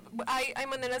 bueno, hay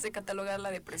maneras de catalogar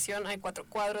la depresión. Hay 4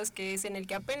 cuadros que es en el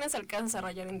que apenas alcanzas a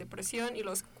rayar en depresión y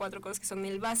los 4 cuadros que son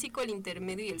el básico, el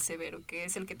intermedio y el severo, que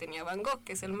es el que tenía Van Gogh,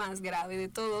 que es el más grave de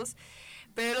todos,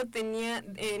 pero lo tenía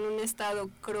en un estado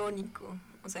crónico.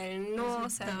 O sea, él no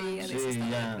salía de ese Sí,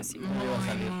 estado ya, depresivo. no iba a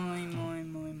salir.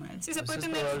 Muy mal. Sí, se Eso puede es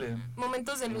tener probable.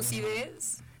 momentos de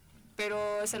lucidez,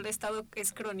 pero el estado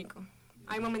es crónico.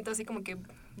 Hay momentos así como que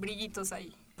brillitos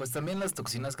ahí. Pues también las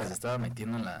toxinas que se estaba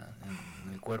metiendo en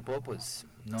el cuerpo, pues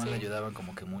no Sí. le ayudaban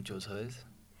como que mucho, ¿sabes?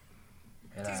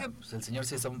 Sí, Pues el señor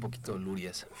sí estaba un poquito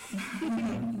lurias.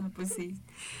 No, pues sí.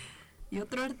 Y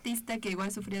otro artista que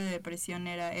igual sufría de depresión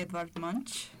era Edvard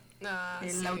Munch,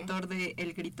 el Sí. autor de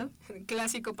El Grito.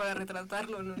 Clásico para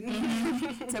retratarlo, ¿no?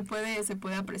 se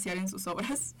puede apreciar en sus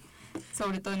obras,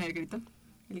 sobre todo en El Grito,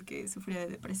 el que sufría de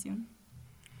depresión.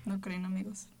 ¿No creen,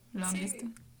 amigos? ¿Lo han Sí. visto?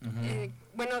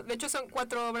 Bueno, de hecho son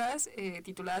 4 obras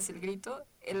tituladas El Grito.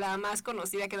 La más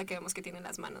conocida, que es la que vemos que tiene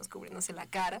las manos cubriéndose la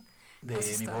cara. De Pues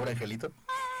mi está- pobre angelito.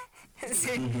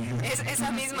 Sí, es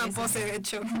esa misma pose, de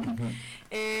hecho.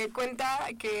 Cuenta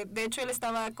que, de hecho, él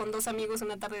estaba con 2 amigos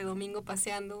una tarde de domingo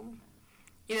paseando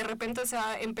y de repente, o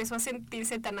sea, empezó a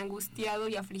sentirse tan angustiado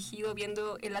y afligido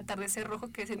viendo el atardecer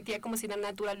rojo que sentía como si la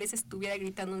naturaleza estuviera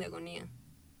gritando de agonía.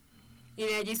 Y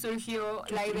de allí surgió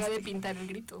la idea de pintar El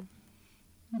Grito.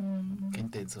 Qué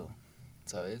intenso,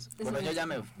 ¿sabes? Es Bueno, yo intenso. ya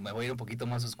me voy a ir un poquito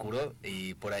más oscuro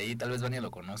y por ahí tal vez Vania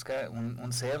lo conozca,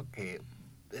 un ser que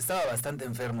estaba bastante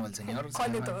enfermo el señor.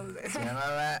 ¿Cuál de todos? Se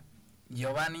llamaba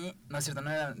Giovanni, no es cierto, no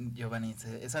era Giovanni,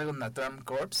 es algo Natram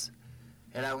Corpse.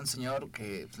 Era un señor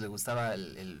que pues, le gustaba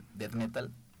el death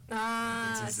metal.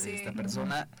 Entonces, Sí. esta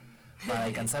persona, para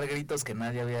alcanzar gritos que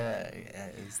nadie había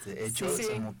hecho, Sí.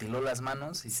 se mutiló las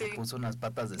manos y se Sí. puso unas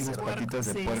patas de Unas cerdo. patitas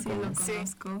de Sí, puerco, sí, ¿no? lo Sí.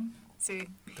 conozco. Sí.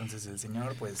 Entonces el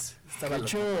señor pues estaba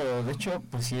De hecho,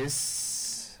 pues sí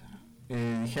es,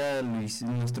 dije a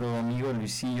nuestro amigo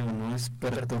Luisillo, ¿no? Es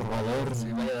perturbador.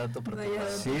 Sí, vaya dato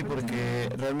perturbador. Sí, porque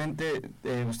realmente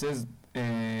ustedes,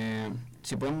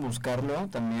 si pueden buscarlo,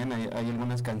 también hay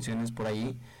algunas canciones por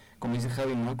ahí, como dice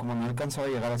Javi, ¿no? Como no alcanzaba a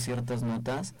llegar a ciertas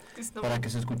notas, para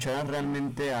que se escuchara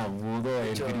realmente agudo De el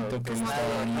hecho, grito que pues él estaba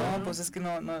dando. no, pues es que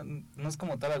no es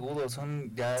como tal agudo,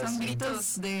 son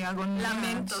Gritos de agonía.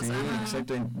 Lamentos. Sí, Ajá.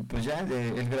 exacto. Pues ya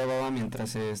él grababa mientras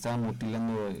se estaba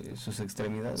mutilando sus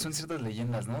extremidades. Son ciertas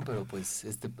leyendas, ¿no? Pero pues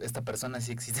esta persona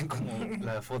sí existe como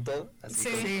la foto, así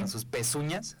Sí. con sus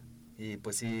pezuñas. Y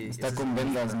pues sí. Está ese con es-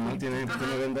 vendas, ¿no? Tiene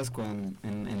vendas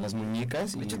en las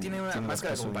muñecas. De hecho, tiene una las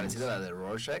máscara como pezuñas. parecida a la de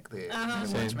Rorschach, de Ajá.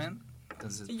 Sí. Watchmen.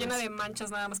 Entonces, Y llena pues, de manchas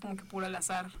nada más como que puro al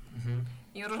azar. ujú.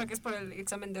 Y Rorschach es por el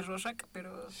examen de Rorschach,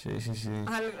 pero... Sí. O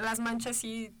sea, las manchas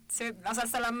sí... o sea,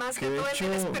 hasta la Que máscara, de todo hecho-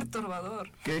 él es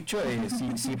perturbador. Que de hecho,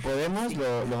 si podemos,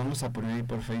 lo vamos a poner ahí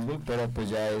por Facebook, pero pues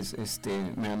ya es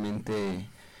meramente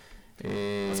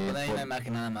Pues poner ahí una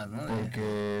imagen nada más, ¿no? Porque,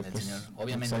 del pues, señor.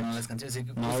 Obviamente exacto. no las canciones. Si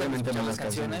No, gustan obviamente escuchar no las las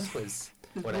canciones, canciones.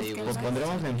 pues por ahí Pues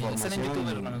pondremos la información. Están en YouTube,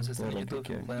 y hermanos, están todo en lo que YouTube.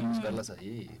 quieran. Pueden buscarlas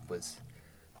ahí y pues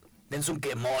dense un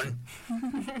quemón.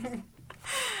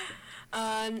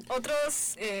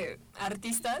 Otros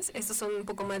artistas, estos son un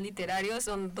poco más literarios,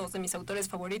 son dos de mis autores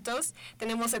favoritos.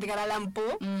 Tenemos Edgar Allan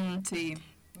Poe, Sí.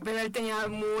 pero él tenía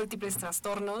múltiples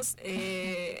trastornos. No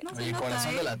se Oye, nota,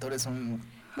 Corazón ¿eh? del Actor es un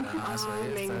programazo,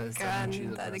 Me está muy chido,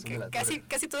 encanta, de Corazón que del Actor.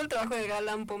 casi todo el trabajo de Edgar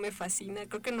Allan Poe me fascina.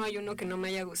 Creo que no hay uno que no me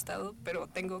haya gustado, pero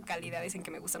tengo calidades en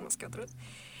que me gustan más que otros.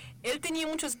 Él tenía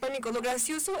muchos pánicos. Lo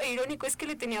gracioso e irónico es que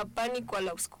le tenía pánico a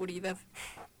la oscuridad.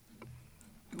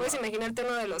 Puedes imaginarte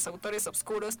uno de los autores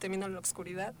oscuros temiendo la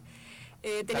oscuridad.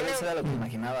 Tal vez era lo que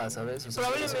imaginaba, ¿sabes? O sea,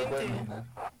 Probablemente. se puede imaginar.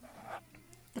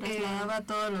 Trasladaba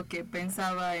todo lo que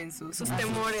pensaba en sus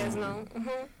temores, ¿no?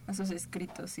 Ujú. a sus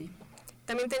escritos, sí.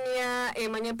 También tenía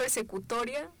manía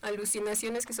persecutoria,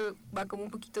 alucinaciones, que eso va como un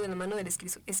poquito de la mano de la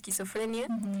esquizofrenia.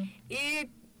 Y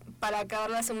para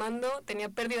acabarla sumando, tenía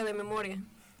pérdida de memoria.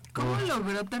 ¿Cómo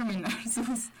logró terminar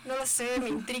sus...? No lo sé, me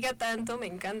intriga tanto, me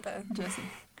encanta. Yo sí.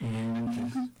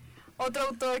 Otro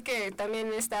autor que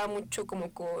también está mucho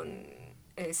como con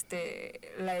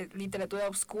la literatura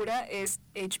oscura es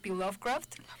H.P.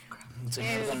 Lovecraft.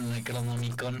 Señor con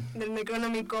Necronomicon. Del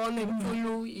Necronomicon, del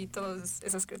Cthulhu y todas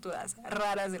esas criaturas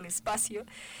raras del espacio.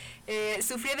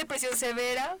 Sufría depresión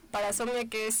severa, parasomnia,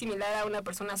 que es similar a una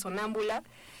persona sonámbula,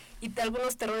 y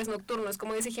algunos terrores nocturnos.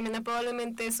 Como dice Jimena,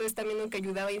 probablemente eso es también lo que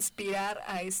ayudaba a inspirar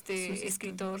a este Sus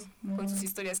escritor historias. con sus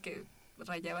historias que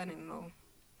rayaban en lo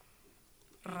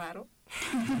raro.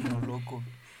 Lo loco.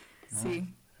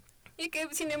 Sí. Y que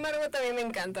sin embargo también me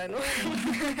encanta, ¿no?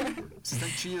 Están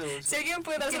chidos. Si alguien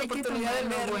puede darse la Hay que oportunidad de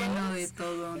tomar lo verlos. bueno de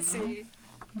todo, ¿no? Sí.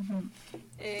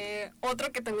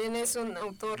 Otro que también es un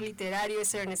autor literario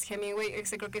es Ernest Hemingway.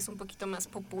 Ese creo que es un poquito más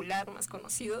popular, más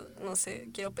conocido. No sé,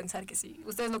 quiero pensar que sí.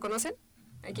 ¿Ustedes lo conocen?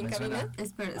 ¿Aquí en Me cabina? suena.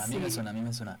 Espera, A mí sí.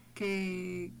 me suena.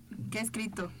 ¿Qué ha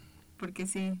escrito? Porque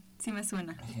sí me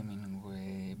suena.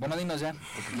 Hemingway. Bueno, dinos ya,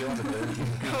 porque aquí vamos a perder el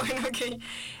tiempo. Bueno, ok.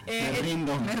 Me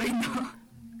rindo. Me rindo.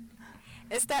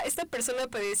 Esta persona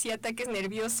padecía ataques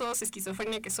nerviosos,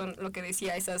 esquizofrenia, que son lo que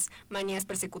decía, esas manías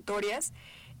persecutorias,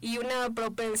 y una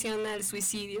propensión al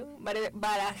suicidio,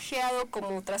 barajeado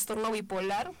como trastorno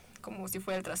bipolar, como si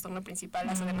fuera el trastorno principal,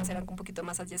 las demás eran un poquito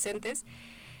más adyacentes.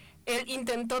 Él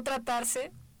intentó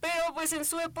tratarse, pero pues en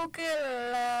su época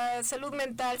la salud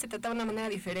mental se trataba de una manera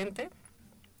diferente.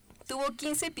 Tuvo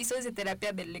 15 episodios de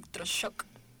terapia de electroshock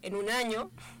en un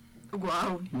año,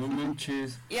 Wow. No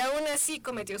manches. y aún así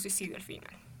cometió suicidio al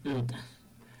final. Puta.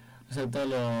 O sea, todo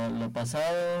lo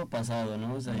pasado,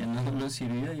 ¿no? O sea, ya no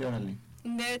sirvió y órale.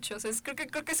 De hecho, o sea,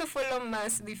 creo que eso fue lo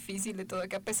más difícil de todo,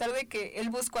 que a pesar de que él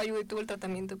buscó ayuda y tuvo el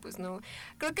tratamiento, pues no.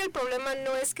 Creo que el problema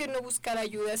no es que no buscara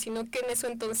ayuda, sino que en eso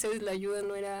entonces la ayuda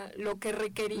no era lo que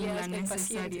requería La el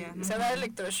paciente. necesaria. O sea, dar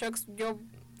electroshocks, yo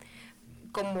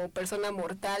como persona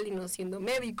mortal y no siendo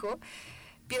médico,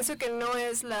 pienso que no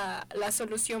es la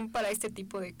solución para este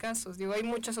tipo de casos. Digo, hay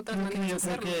muchas otras Creo que maneras de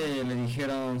yo creo hacerlo. que le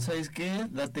dijeron, ¿sabes qué?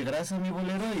 Date grasa, mi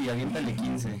bolero, y aviéntale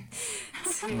 15.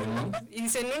 Sí, ¿no? y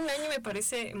dice, en un año me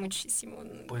parece muchísimo.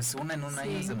 Pues una en un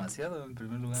año Sí. es demasiado, en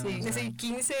primer lugar. Sí. o sea. Desde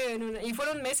 15 en y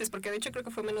fueron meses, porque de hecho creo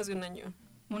que fue menos de un año.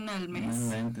 Una al No mes.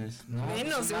 inventes. No,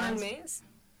 Menos pues de un más. al mes.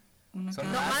 Una Son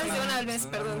No, cada- más de una al mes,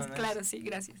 son perdón. más. Claro, sí,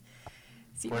 gracias.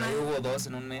 Sí, Por más. ahí hubo 2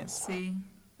 en un mes. Sí.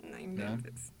 No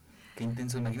inventes. Qué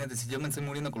intenso, imagínate, si yo me estoy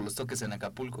muriendo con los toques en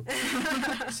Acapulco.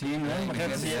 Sí, ¿no?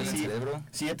 Imagínate si en el así, cerebro.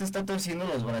 si ya te está torciendo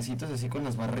los bracitos así con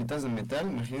las barritas de metal,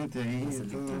 imagínate ahí. Los todo.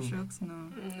 electroshocks, no.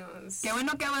 No, es- Qué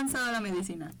bueno que ha avanzado la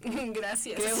medicina.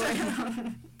 Gracias. Qué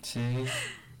bueno. Sí.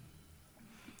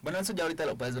 Bueno, eso ya ahorita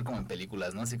lo puedes ver como en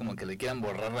películas, ¿no? Así como que le quieran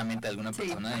borrar la mente a alguna Sí.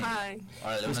 persona. Y, Ay.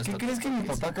 órale, Pues, unos ¿qué toques, crees que mi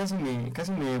toques. papá casi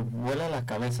me vuela la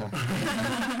cabeza?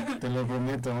 Te lo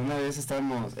prometo. Una vez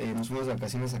estábamos, nos fuimos de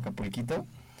vacaciones a Acapulquito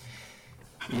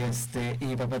y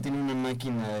mi papá tiene una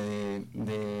máquina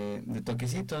de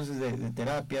toquecitos, de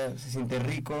terapia, se siente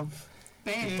rico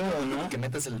y todo, ¿no? Que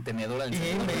metes el tenedor al Y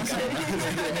cerebro.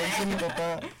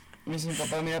 me dice mi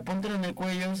papá, mira, póntelo en el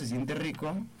cuello, se siente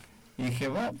rico. Y dije,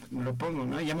 va, me lo pongo,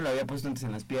 ¿no? Y ya me lo había puesto antes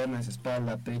en las piernas,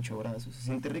 espalda, pecho, brazos, se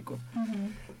siente rico.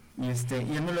 Y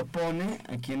y él me lo pone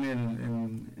aquí en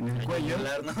el cuello.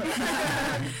 Yugular, ¿no?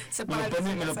 Se Me lo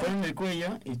pone en el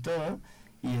cuello y todo.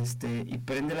 Y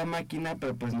prende la máquina,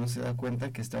 pero pues no se da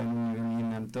cuenta que estaba en un nivel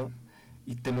bien alto.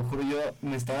 Y te lo juro, yo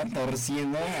me estaba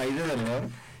torciendo ahí de dolor.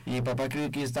 Y mi papá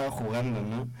creyó que yo estaba jugando,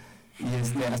 ¿no?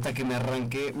 Y hasta que me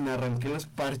arranqué los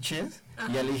parches.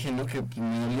 Y ya le dije, no, que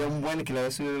me dolía un buen, que le había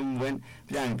subido un buen.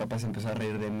 Ya mi papá se empezó a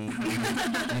reír de mí.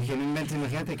 Le dije, no inventes,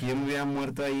 imagínate que yo me hubiera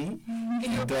muerto ahí y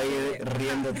tú ahí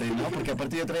riéndote, ¿no? Porque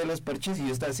aparte yo traía los parches y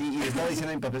yo estaba así, y le estaba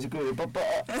diciendo a mi papá así como de papá,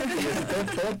 y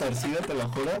así todo torcido, te lo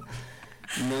juro.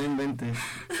 No inventes.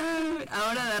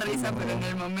 Ahora da risa, pero en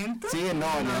el momento. Sí,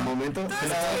 no, en el momento. Te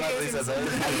da risa, ¿sabes?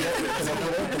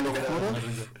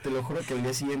 Te lo juro que al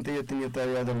día siguiente yo tenía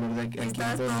todavía dolor de aquí en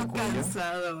Estabas todo el todo cuello.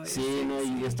 cansado. Sí, no,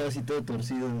 y estaba así todo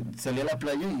torcido. Salí a la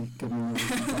playa y como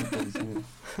torcido.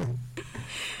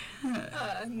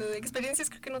 No, de experiencias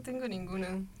creo que no tengo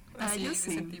ninguna. Yo de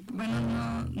sí. ese tipo.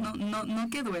 Bueno, no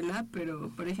que duela, pero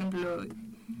por ejemplo,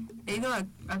 he ido a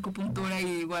acupuntura y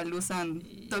igual usan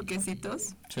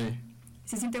toquecitos. Sí.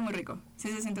 Se siente muy rico, sí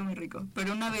se siente muy rico.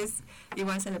 Pero una vez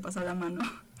igual se le pasó la mano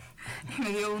y me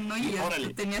dio uno y ya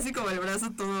tenía así como el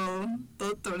brazo todo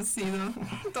torcido,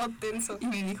 todo tenso. Y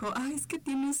me dijo, es que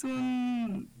tienes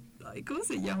un... ¿cómo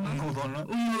se llama? Un nudo, ¿no?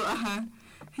 Un nudo, ajá.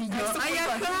 Y yo, Es tu ¡ay,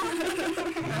 culpa. ajá!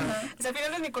 O sea, al final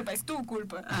no es mi culpa, es tu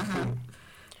culpa. Ajá.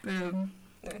 Pero...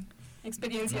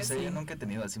 Experiencias, No sé, sí. yo nunca he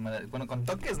tenido así malas... Bueno, con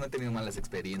toques no he tenido malas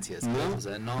experiencias. ¿No? ¿Sabes? O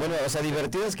sea, no... Bueno, o sea,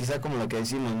 divertidas quizá como lo que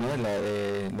decimos, ¿no?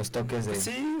 De los toques de...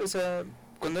 Sí, o sea,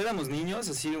 cuando éramos niños,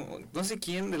 así, no sé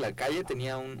quién de la calle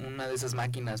tenía una de esas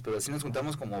máquinas, pero así nos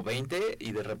juntamos como 20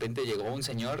 y de repente llegó un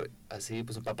señor, así,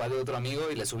 pues un papá de otro amigo,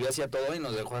 y le subió así a todo y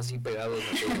nos dejó así pegados a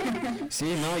todo.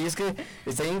 Sí, no, y es que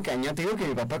está bien cañón. Te digo que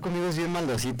mi papá conmigo es bien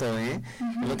maldosito, ¿eh?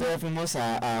 El otro día fuimos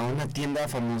a una tienda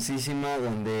famosísima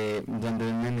donde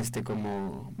venden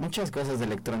como muchas cosas de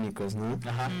electrónicos, ¿no?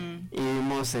 Ajá. Y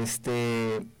vimos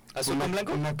 ¿Azul con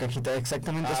blanco? Una cajita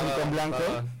exactamente azul con blanco.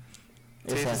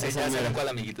 Sí, ya mera. saben cuál,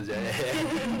 amiguitos, ya.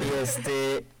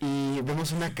 Y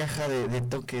vemos una caja de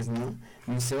toques, ¿no?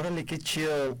 Me dice, órale, qué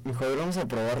chido. Me dijo, a ver, vamos a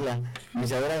probarla. Me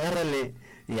dice, a ver, agárrale.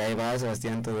 Y ahí va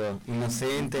Sebastián todo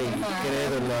inocente y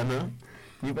crédulo, ¿no?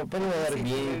 Mi papá le va a dar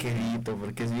bien quedito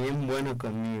porque es bien bueno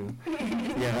conmigo.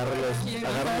 Y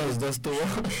agarra los dos tubos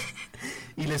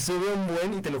y le sube un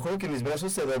buen, y te lo juro que mis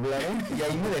brazos se doblaron y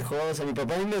ahí me dejó, o sea, mi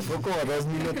papá me dejó como 2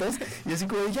 minutos y así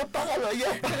como, ya págalo. Y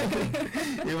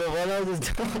mi papá nos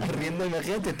estaba riendo.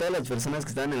 Imagínate todas las personas que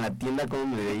estaban en la tienda cómo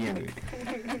me veían, güey.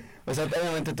 O sea,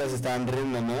 obviamente todas estaban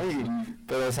riendo, ¿no?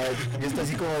 Pero, o sea, yo estoy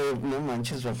así como de, no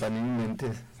manches, papá, no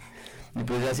inventes. Y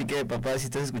pues así que, papá, si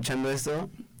estás escuchando esto...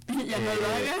 Ya no lo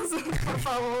hagas, por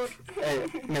favor.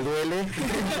 Me duele,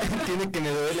 tiene que me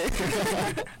duele.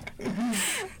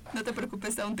 No te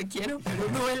preocupes, aún te quiero, pero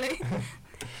duele.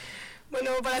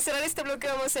 Bueno, para cerrar este bloque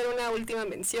vamos a hacer una última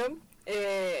mención.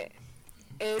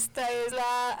 Esta es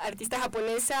la artista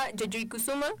japonesa Yayoi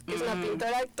Kusuma, que es una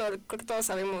pintora, creo que todos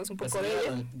sabemos un poco de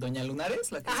ella. Doña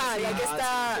Lunares, la que Ajá, la que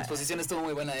está... La exposición estuvo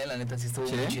muy buena, la neta sí estuvo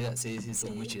muy chida. Sí,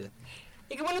 estuvo muy chida.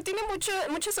 Y que bueno, tiene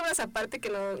muchas obras aparte que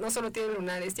no solo tienen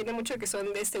lunares, tiene mucho que son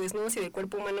de desnudos y de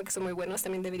cuerpo humano que son muy buenos,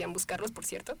 también deberían buscarlos, por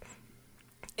cierto.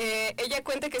 Ella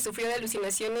cuenta que sufrió de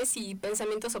alucinaciones y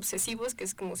pensamientos obsesivos, que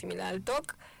es como similar al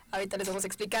TOC, ahorita les vamos a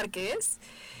explicar qué es.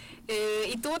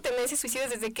 Y tuvo tendencias suicidas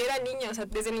desde que era niña, o sea,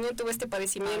 desde niña tuvo este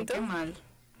padecimiento. Qué mal.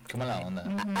 Qué mala onda.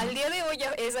 Al día de hoy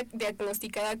ya es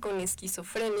diagnosticada con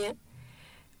esquizofrenia.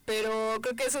 Pero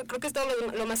creo que es todo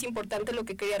lo más importante. Lo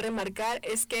que quería remarcar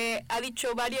es que ha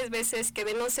dicho varias veces que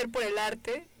de no ser por el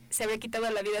arte se había quitado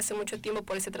la vida hace mucho tiempo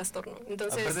por ese trastorno.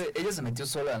 Entonces, aparte, ella se metió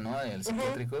sola, ¿no? El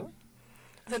psiquiátrico.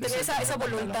 O sea, tenía esa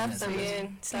voluntad sí,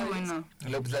 también, ¿sabes? Bueno. Y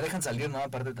luego, pues la dejan salir, ¿no?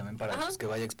 Aparte también para pues, que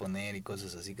vaya a exponer y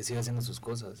cosas así, que siga haciendo sus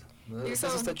cosas.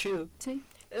 Eso está chido. Sí.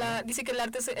 Dice que el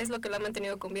arte es lo que la ha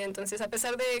mantenido con vida. Entonces, a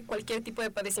pesar de cualquier tipo de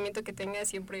padecimiento que tenga,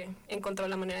 siempre encontró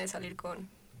la manera de salir con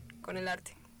el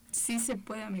arte. Sí se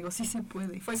puede, amigo, sí se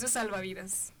puede. Fue su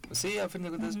salvavidas. Sí, a fin de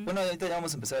cuentas. Bueno, ahorita ya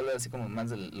vamos a empezar a hablar así como más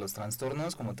de los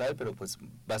trastornos como tal, pero pues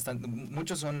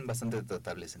muchos son bastante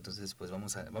tratables. Entonces, pues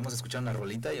vamos a escuchar una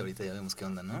rolita y ahorita ya vemos qué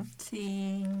onda, ¿no?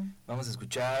 Sí. Vamos a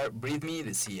escuchar Breathe Me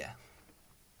de Sia.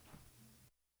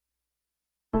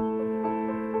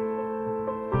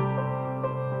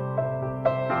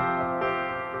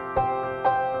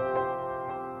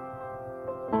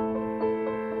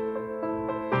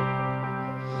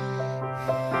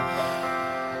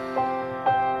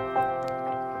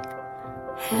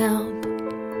 Help,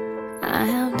 I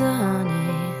have done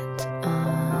it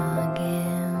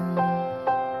again.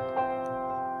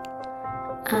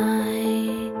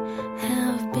 I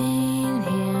have been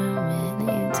here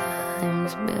many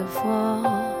times before,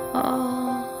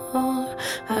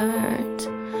 hurt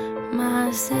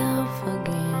myself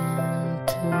again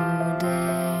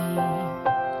today.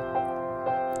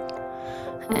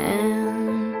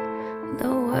 And the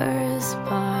worst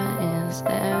part is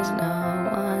there's no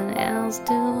one else else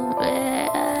to blame.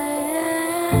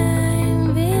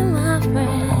 Be my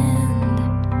friend.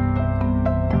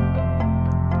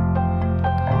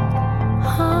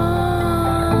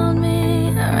 Hold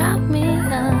me, wrap me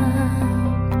up.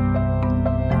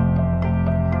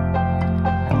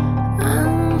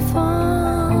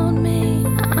 Unfold me,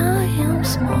 I am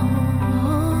small.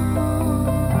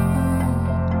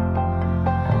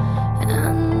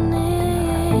 And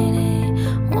needy,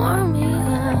 warm me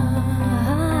up.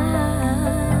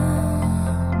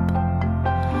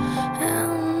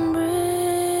 And breathe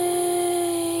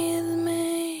me.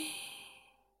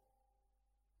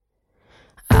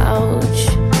 Ouch,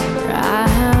 I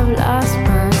have lost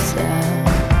myself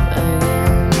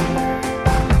again.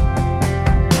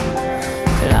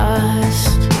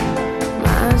 Lost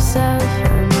myself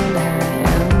and I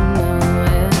am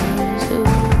nowhere to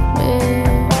be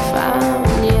found.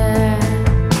 Yeah,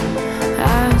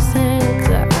 I think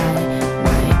that I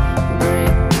might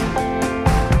break.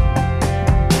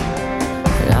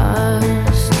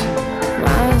 Lost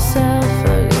myself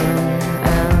again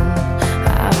and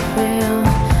I feel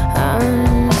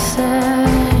unsafe.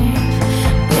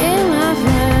 Be my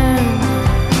friend.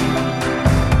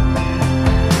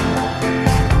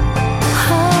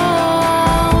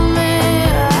 Hold me,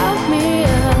 wrap me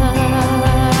up.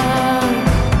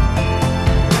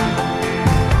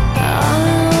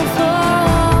 Unfold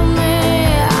me,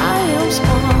 I am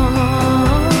small.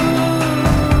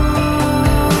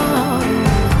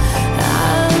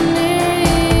 I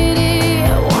needy,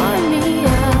 warm me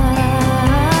up.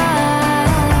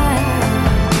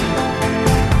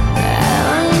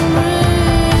 And breathe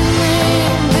me,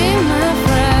 be my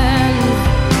friend.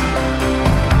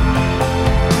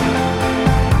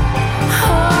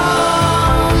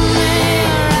 Hold me,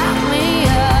 wrap me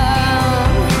up.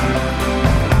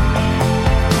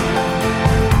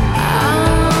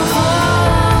 Unfold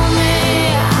me,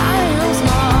 I am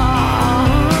small.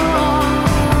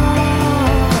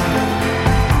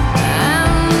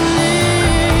 And needy,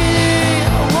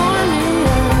 warm me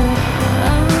up.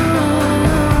 And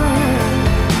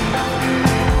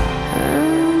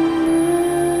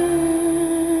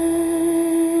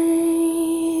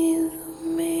breathe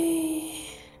me.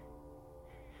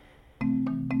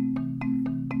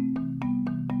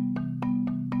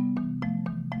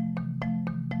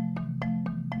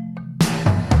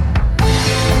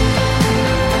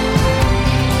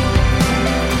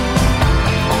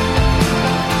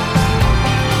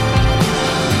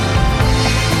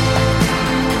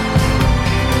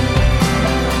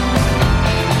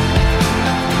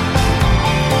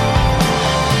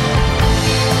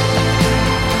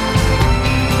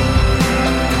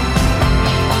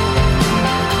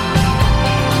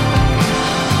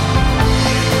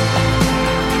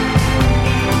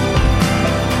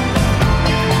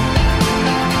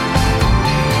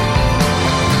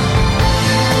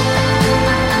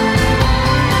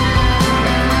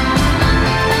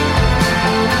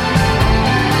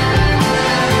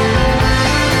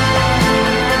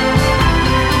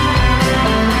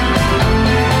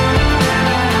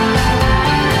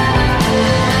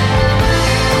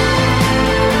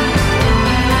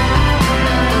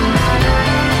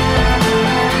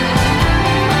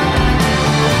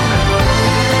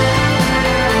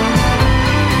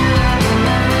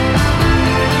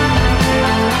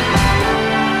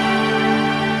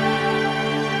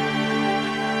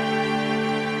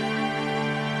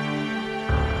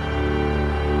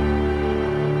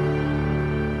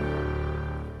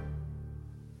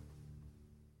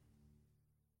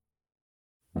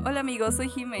 Hola amigos, soy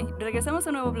Jime. Regresamos a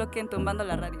un nuevo bloque en Tumbando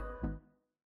la Radio.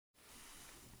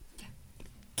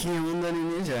 ¿Qué onda,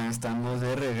 niños? Ya estamos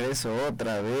de regreso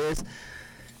otra vez.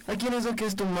 Aquí en eso que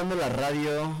es Tumbando la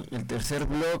Radio, el tercer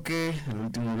bloque, el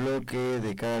último bloque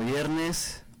de cada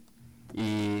viernes.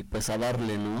 Y pues a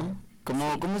darle, ¿no?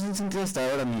 ¿Cómo se han sentido hasta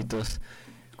ahora, amiguitos?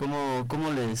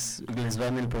 ¿Cómo les va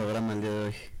en el programa el día de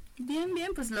hoy? Bien,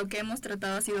 pues lo que hemos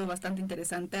tratado ha sido bastante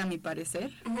interesante a mi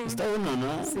parecer. Está bueno,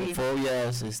 ¿no? Sí.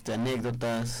 Fobias,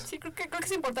 anécdotas. Sí, creo que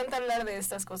es importante hablar de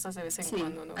estas cosas de vez en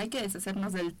cuando, ¿no? Hay que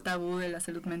deshacernos del tabú de la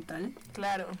salud mental.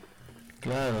 Claro.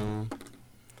 Claro.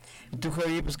 ¿Y tú,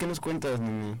 Javi, pues qué nos cuentas,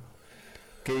 nene?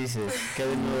 ¿Qué dices? ¿Qué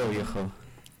de nuevo, viejo?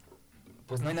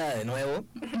 Pues no hay nada de nuevo,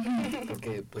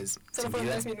 porque pues Solo sin fueron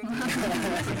vida. 3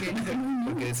 minutos.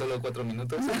 Porque solo 4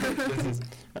 minutos. Entonces,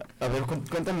 A ver,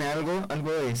 cuéntame algo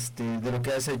de lo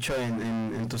que has hecho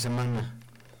en tu semana.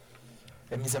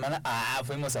 en mi semana,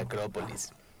 fuimos a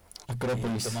Acrópolis.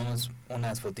 Acrópolis. Tomamos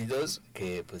unas fotitos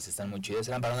que pues están muy chidas,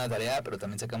 eran para una tarea, pero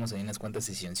también sacamos ahí unas cuantas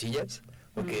sesioncillas,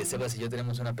 porque Sebas y yo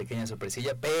tenemos una pequeña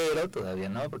sorpresilla, pero todavía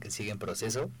no, porque sigue en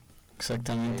proceso.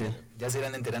 Exactamente. Ya se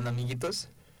irán enterando, amiguitos,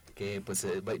 que pues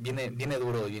viene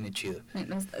duro y viene chido.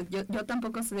 Yo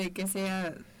tampoco sé que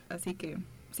sea, así que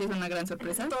sí es una gran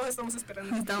sorpresa. Todos estamos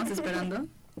esperando. Estamos esperando.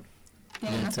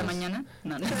 ¿Tienen hasta mañana?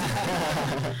 No.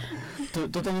 ¿Tú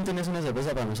también tienes una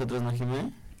sorpresa para nosotros, ¿no,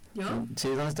 Jimé? ¿Yo? Sí,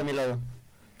 ¿dónde está mi lado?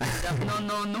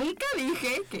 No, nunca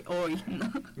dije que hoy,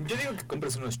 no. Yo digo que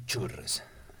compres unos churros.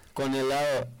 Con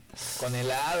helado. Con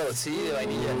helado, sí, de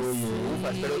vainilla. Uy,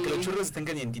 Ufas, pero que los churros estén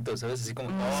calientitos, ¿sabes? Así como...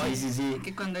 ¡ay! Sí.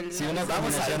 Que cuando el... Sí, una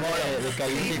Vamos combinación al de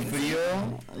caliente y frío.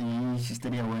 Y sí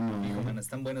estaría bueno, amigo. Bueno,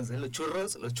 están buenos, ¿eh? Los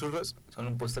churros son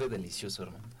un postre delicioso,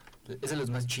 hermano. Es de los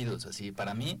más chidos, así,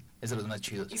 para mí es de los más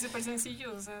chidos. Y súper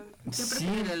sencillo, o sea... Yo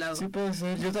prefiero el helado. Sí puede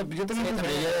ser. Yo también preferiría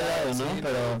también el helado, ¿no? sí,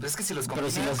 pero es que si los pero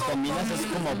si los combinas es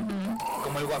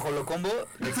como el guajolo combo,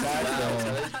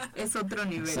 exacto. Es otro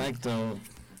nivel. Exacto.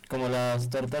 Como las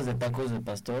tortas de tacos de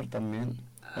pastor también,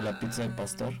 o la pizza de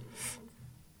pastor.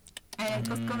 En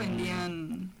Costco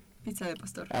vendían pizza de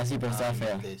pastor. Ah, sí, pero estaba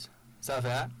fea. ¿Estaba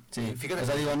fea? Sí, Fíjate, o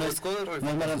sea, digo, no es Costco no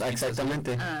es barata,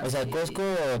 exactamente. Ah, o sea, sí. Costco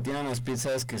tiene unas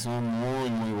pizzas que son muy,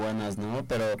 muy buenas, ¿no?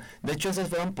 Pero, de hecho, esas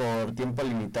fueron por tiempo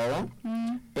limitado.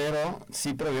 Pero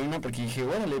sí probé una porque dije,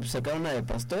 bueno, le sacaron una de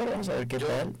pastor, vamos a ver qué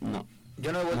tal. No.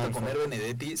 Yo no he vuelto No, a comer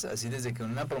Benedettis así desde que en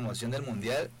una promoción del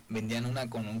mundial vendían una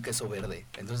con un queso verde.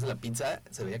 Entonces la pizza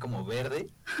se veía como verde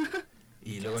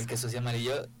y luego el queso así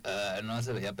amarillo no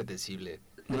se veía apetecible.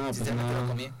 No, pues Sinceramente no. lo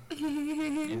comí.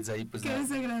 Y desde ahí pues Qué no.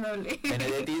 desagradable.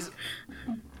 Benedettis,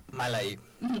 mala ahí.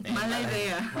 Mala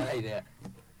idea. Mala idea.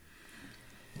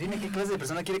 Dime qué clase de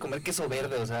persona quiere comer queso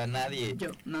verde, o sea, nadie.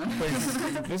 Yo, no.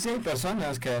 Pues sí hay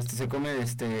personas que hasta se comen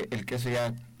el queso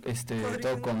ya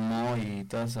todo con moho y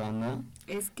toda esa onda.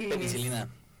 Es que... Penicilina.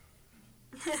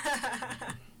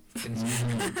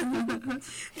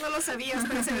 No lo sabías,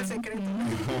 pero ese era el secreto.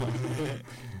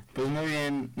 Pues muy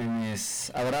bien,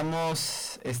 niñez.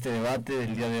 Abramos este debate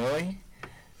del día de hoy.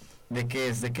 ¿De qué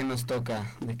es? ¿De qué nos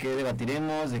toca? ¿De qué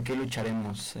debatiremos? ¿De qué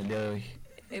lucharemos el día de hoy?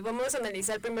 Vamos a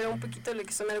analizar primero un poquito lo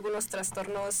que son algunos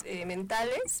trastornos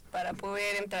mentales para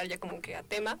poder entrar ya como que a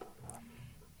tema.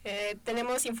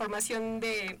 Tenemos información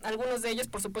de algunos de ellos,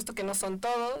 por supuesto que no son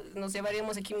todos, nos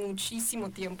llevaríamos aquí muchísimo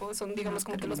tiempo, son digamos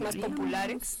como que los más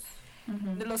populares,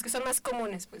 de los que son más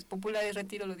comunes, pues populares,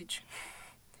 retiro lo dicho.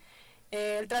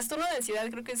 El trastorno de ansiedad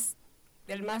creo que es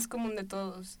el más común de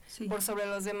todos. Sí. Por sobre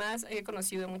los demás, he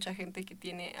conocido a mucha gente que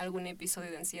tiene algún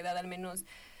episodio de ansiedad, al menos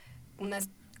unas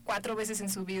 4 veces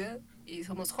en su vida, y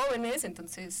somos jóvenes,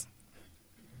 entonces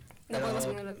no podemos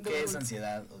ponerlo de ¿Qué es adulto.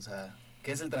 ansiedad? O sea,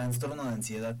 ¿qué es el trastorno de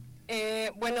ansiedad?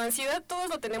 Bueno, ansiedad todos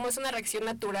lo tenemos, es una reacción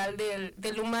natural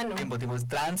del humano. Tiempo, ¿es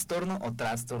trastorno o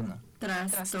trastorno?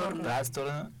 Trastorno.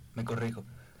 Trastorno, me corrijo.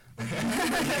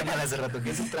 Dije mal hace rato,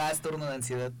 ¿qué es el trastorno de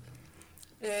ansiedad?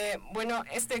 Bueno,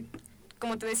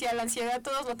 como te decía, la ansiedad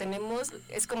todos lo tenemos,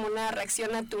 es como una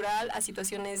reacción natural a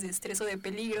situaciones de estrés o de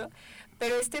peligro,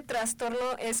 pero este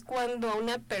trastorno es cuando a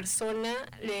una persona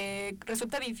le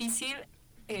resulta difícil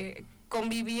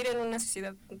convivir en una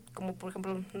sociedad, como por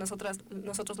ejemplo nosotros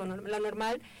la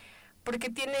normal, porque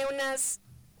tiene unas,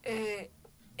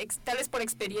 tal vez por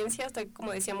experiencia, hasta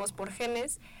como decíamos por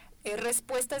genes,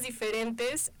 respuestas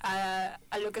diferentes a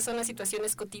lo que son las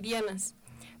situaciones cotidianas.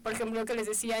 Por ejemplo, lo que les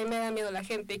decía, a mí me da miedo la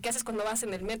gente. ¿Y qué haces cuando vas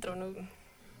en el metro, no?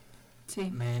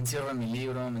 Sí. Me encierro en mi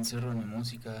libro, me encierro en mi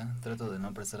música, trato de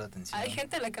no prestar atención. Hay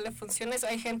gente a la que le funciona eso,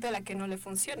 hay gente a la que no le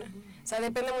funciona. O sea,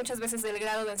 depende muchas veces del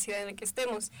grado de ansiedad en el que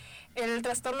estemos. El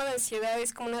trastorno de ansiedad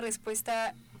es como una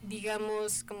respuesta,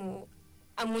 digamos, como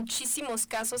a muchísimos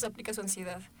casos aplica su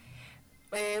ansiedad.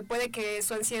 Puede que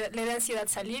su ansiedad le dé ansiedad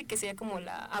salir, que sería como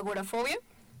la agorafobia,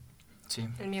 Sí.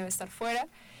 el miedo a estar fuera.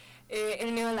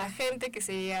 El miedo a la gente, que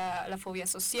sería la fobia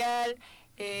social,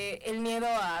 el miedo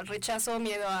al rechazo,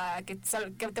 miedo a que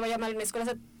te vaya mal en la escuela.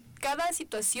 O sea, cada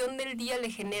situación del día le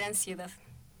genera ansiedad,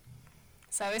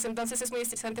 ¿sabes? Entonces es muy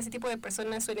estresante. Ese tipo de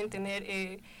personas suelen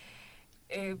tener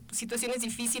situaciones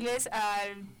difíciles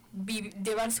al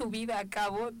llevar su vida a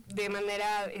cabo de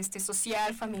manera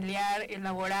social, familiar,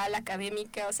 laboral,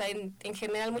 académica. O sea, en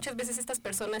general muchas veces estas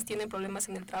personas tienen problemas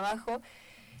en el trabajo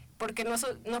porque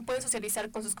no pueden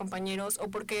socializar con sus compañeros o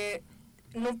porque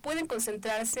no pueden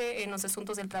concentrarse en los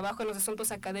asuntos del trabajo, en los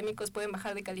asuntos académicos, pueden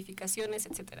bajar de calificaciones,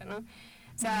 etcétera, ¿no?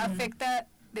 O sea, afecta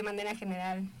de manera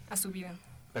general a su vida.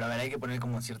 Pero a ver, hay que poner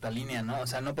como cierta línea, ¿no? O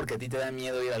sea, no porque a ti te da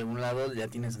miedo ir a algún lado, ya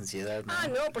tienes ansiedad, ¿no? Ah,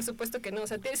 no, por supuesto que no. O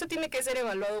sea, eso tiene que ser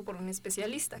evaluado por un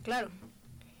especialista, claro.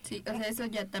 Sí, o sea, eso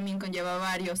ya también conlleva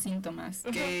varios síntomas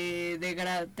que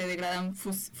te degradan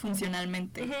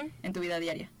funcionalmente en tu vida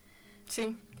diaria.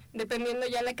 Sí. dependiendo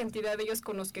ya la cantidad de ellos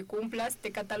con los que cumplas,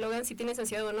 te catalogan si tienes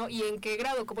ansiedad o no y en qué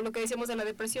grado, como lo que decíamos de la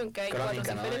depresión, que hay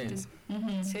Crónica, cuadros ¿no? diferentes.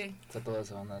 Sí. Está toda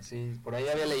esa onda, sí. Por ahí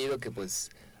había leído que pues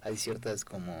hay ciertas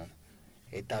como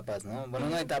etapas, ¿no? Bueno,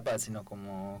 no etapas, sino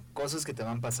como cosas que te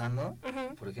van pasando.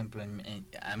 Por ejemplo,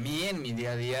 a mí en mi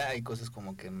día a día hay cosas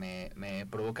como que me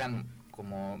provocan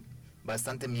como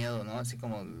bastante miedo, ¿no? Así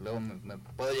como luego me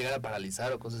puedo llegar a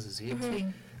paralizar o cosas así. Sí.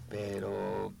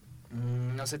 Pero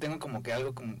no sé, tengo como que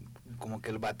algo como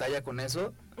que batalla con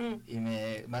eso y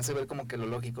me hace ver como que lo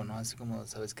lógico, ¿no? Así como,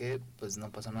 ¿sabes qué? Pues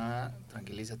no pasa nada,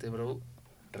 tranquilízate, bro,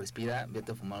 respira,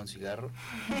 vete a fumar un cigarro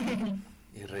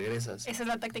y regresas. Esa es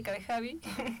la táctica de Javi.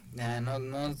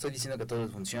 No estoy diciendo que a todos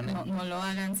les funcione. No lo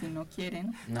hagan si no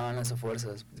quieren. No hace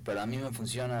fuerzas, pero a mí me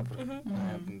funciona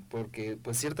porque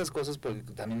pues ciertas cosas, porque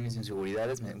también mis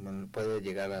inseguridades me puede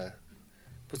llegar a...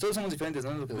 Pues todos somos diferentes,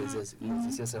 ¿no? Lo que les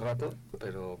decía hace rato,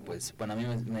 pero pues bueno, a mí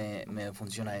me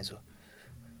funciona eso.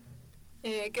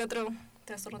 ¿Qué otro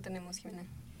trastorno tenemos, Jimena?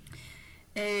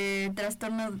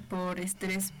 Trastorno por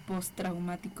estrés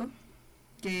postraumático,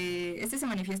 que se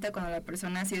manifiesta cuando la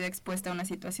persona ha sido expuesta a una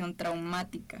situación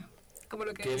traumática. Como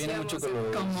lo que viene decíamos, mucho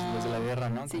con los de la guerra,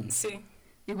 ¿no? Sí.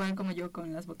 Igual como yo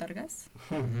con las botargas,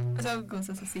 O sea,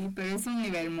 cosas así, pero es un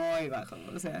nivel muy bajo,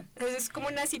 o sea. es como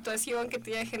una situación que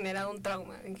te haya generado un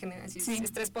trauma, en general, Sí.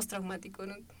 estrés postraumático,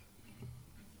 ¿no?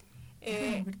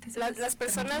 Las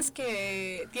personas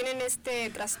que tienen este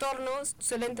trastorno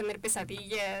suelen tener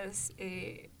pesadillas,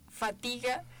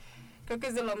 fatiga, creo que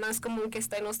es de lo más común que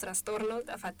está en los trastornos,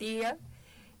 la fatiga.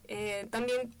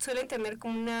 También suelen tener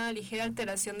como una ligera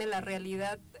alteración de la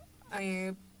realidad,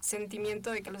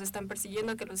 sentimiento de que los están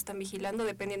persiguiendo, que los están vigilando,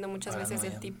 dependiendo muchas veces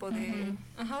del tipo de...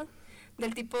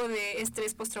 del tipo de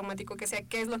estrés postraumático que sea.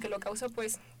 ¿Qué es lo que lo causó?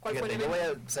 Pues, ¿cuál fue el Yo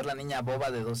evento? voy a ser la niña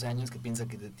boba de 12 años que piensa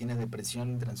que tiene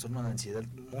depresión, trastorno de ansiedad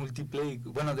múltiple, y,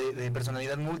 bueno, de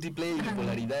personalidad múltiple y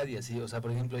bipolaridad y así. O sea, por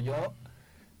ejemplo, yo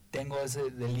tengo ese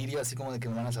delirio así como de que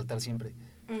me van a asaltar siempre.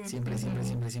 Siempre,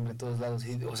 en todos lados.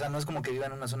 Y, o sea, no es como que viva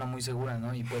en una zona muy segura,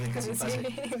 ¿no? Y puede que así pase.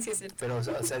 Sí, es cierto. Pero, o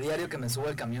sea, diario que me subo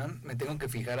al camión, me tengo que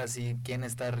fijar así quién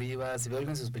está arriba. Si veo a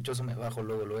alguien sospechoso, me bajo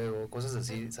luego. Cosas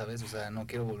así, ¿sabes? O sea, no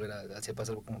quiero volver a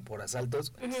pasar como por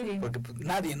asaltos. Sí. Porque pues,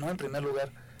 nadie, ¿no? En primer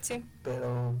lugar. Sí.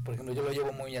 Pero, por ejemplo, yo lo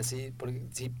llevo muy así. Porque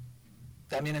sí,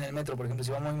 también en el metro, por ejemplo,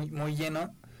 si va muy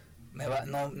lleno,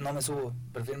 no me subo,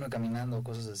 prefiero irme caminando,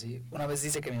 cosas así. Una vez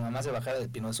dice que mi mamá se bajara del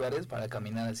Pino Suárez para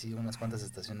caminar así unas cuantas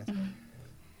estaciones.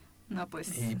 No, pues...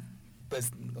 Y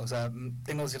pues, o sea,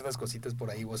 tengo ciertas cositas por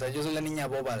ahí. O sea, yo soy la niña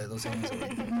boba de 12 años.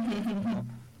 ¿No?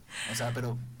 O sea,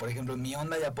 pero, por ejemplo, mi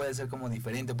onda ya puede ser como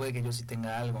diferente. Puede que yo sí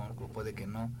tenga algo, o puede que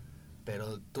no.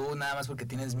 Pero tú nada más porque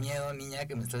tienes miedo, niña,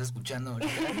 que me estás escuchando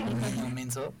ahorita, un niño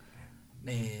menso,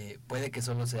 puede que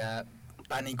solo sea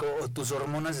pánico o tus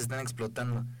hormonas están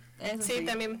explotando. Eso Sí,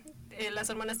 también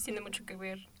las hormonas tienen mucho que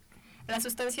ver. Las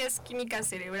sustancias químicas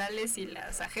cerebrales y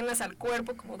las ajenas al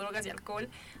cuerpo, como drogas y alcohol,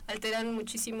 alteran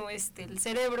muchísimo el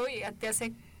cerebro y te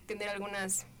hace tener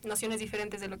algunas nociones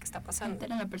diferentes de lo que está pasando.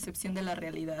 Alteran la percepción de la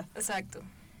realidad. Exacto.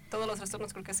 Todos los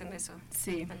trastornos creo que hacen eso.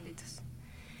 Sí. Malditos.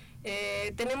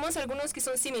 Tenemos algunos que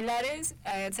son similares.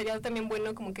 Sería también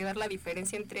bueno como que dar la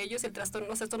diferencia entre ellos. Los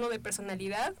trastornos de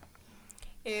personalidad.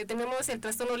 Tenemos el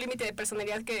trastorno límite de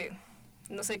personalidad que...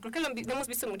 No sé, creo que lo hemos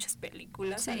visto en muchas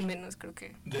películas, Sí. al menos creo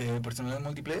que... ¿De personalidad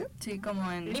múltiple? Sí, como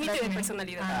en... Límite de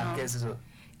personalidad. no. ¿Qué es eso?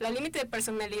 La límite de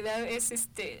personalidad es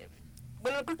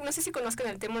bueno, no sé si conozcan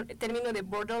el término de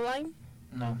borderline.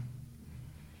 No.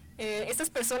 Estas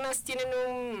personas tienen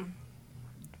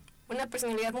una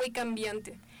personalidad muy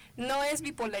cambiante. No es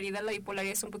bipolaridad, la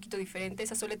bipolaridad es un poquito diferente.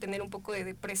 Esa suele tener un poco de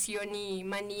depresión y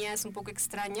manías un poco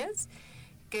extrañas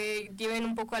que lleven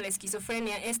un poco a la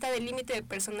esquizofrenia. Esta del límite de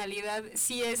personalidad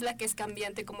sí es la que es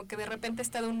cambiante, como que de repente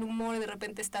está de un humor, de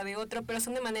repente está de otro, pero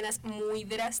son de maneras muy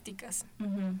drásticas.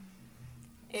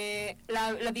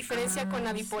 La diferencia con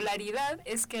la bipolaridad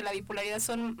es que la bipolaridad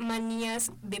son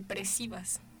manías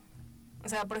depresivas. O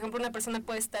sea, por ejemplo, una persona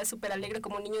puede estar súper alegre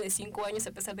como un niño de 5 años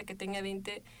a pesar de que tenga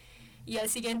 20 y al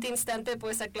siguiente instante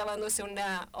puede estar clavándose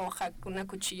una hoja con una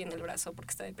cuchilla en el brazo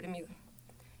porque está deprimido.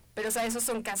 Pero, o sea, esos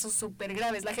son casos súper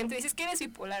graves. La gente dice, es que eres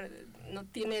bipolar. No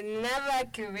tiene nada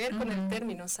que ver con el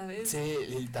término, ¿sabes? Sí,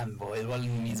 y tan vuelvo al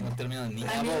mismo término de niña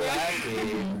 ¿Al niño?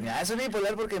 boba que... soy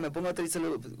bipolar porque me pongo triste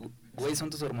luego. Güey, son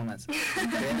tus hormonas.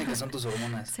 Créeme que son tus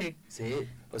hormonas. Sí. Sí,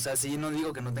 o sea, sí, no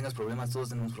digo que no tengas problemas, todos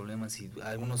tenemos problemas y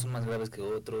algunos son más graves que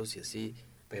otros y así,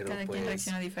 pero Cada pues... quien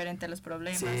reacciona diferente a los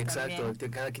problemas. Sí, exacto,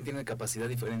 también. cada quien tiene capacidad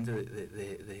diferente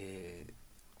de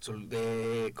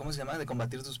 ¿cómo se llama? De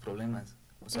combatir sus problemas.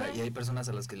 O sea, y hay personas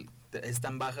a las que es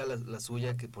tan baja la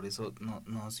suya que por eso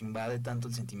nos invade tanto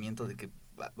el sentimiento de que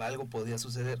algo podía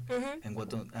suceder en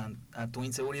cuanto a tu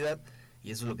inseguridad,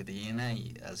 y eso es lo que te llena,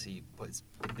 y así pues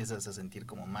empiezas a sentir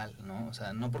como mal, ¿no? O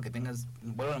sea, no porque tengas,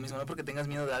 vuelvo a lo mismo, no porque tengas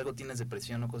miedo de algo tienes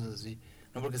depresión o cosas así,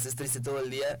 no porque estés triste todo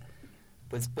el día,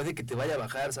 pues puede que te vaya a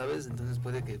bajar, ¿sabes? Entonces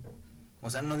puede que, o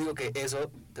sea, no digo que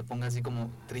eso te ponga así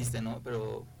como triste, ¿no?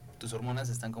 Pero tus hormonas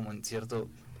están como en cierto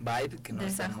vibe que no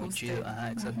está muy chido.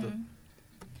 Ajá, exacto.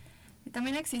 Y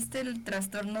también existe el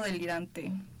trastorno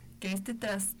delirante, que este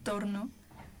trastorno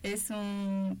es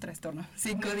un trastorno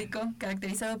psicótico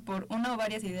caracterizado por una o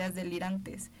varias ideas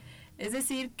delirantes. Es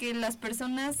decir, que las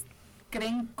personas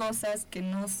creen cosas que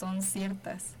no son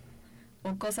ciertas,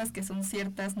 o cosas que son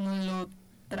ciertas no lo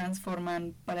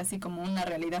transforman para sí como una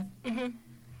realidad.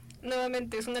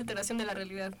 Nuevamente, es una alteración de la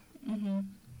realidad.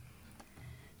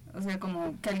 O sea,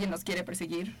 como que alguien los quiere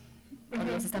perseguir, o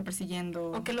los está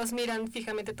persiguiendo. O que los miran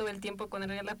fijamente todo el tiempo cuando en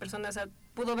realidad la persona, o sea,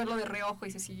 pudo verlo de reojo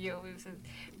y se siguió. O sea,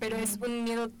 pero es un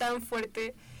miedo tan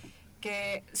fuerte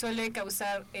que suele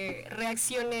causar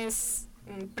reacciones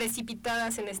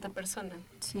precipitadas en esta persona.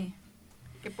 Sí.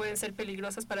 Que pueden ser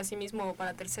peligrosas para sí mismo o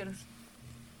para terceros.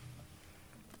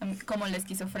 Como la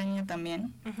esquizofrenia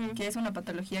también, que es una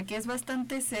patología que es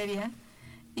bastante seria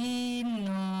y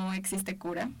no existe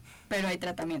cura, pero hay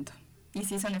tratamiento y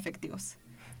sí son efectivos.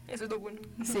 Eso es lo bueno.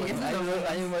 Sí, Bueno,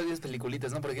 hay varias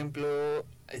peliculitas, ¿no? Por ejemplo,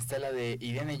 está la de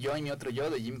Irene Yo y otro yo,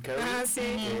 de Jim Carrey,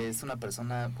 que es una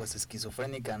persona pues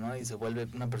esquizofrénica, ¿no? Y se vuelve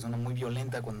una persona muy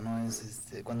violenta cuando no es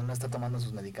cuando no está tomando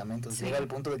sus medicamentos. Llega al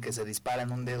punto de que se dispara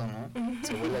en un dedo, ¿no?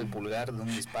 Se vuelve el pulgar de un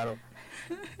disparo.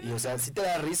 Y o sea, sí te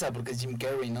da risa porque es Jim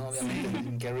Carrey, ¿no? Obviamente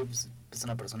Jim Carrey pues, es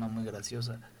una persona muy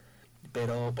graciosa.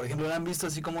 Pero, por ejemplo, ¿han visto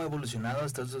así cómo ha evolucionado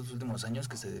hasta estos últimos años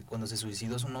cuando se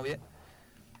suicidó su novia?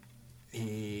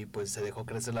 Y pues se dejó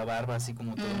crecer la barba así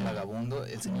como todo un vagabundo.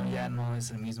 El señor ya no es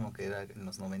el mismo que era en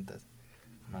los 90s,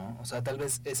 ¿no? O sea, tal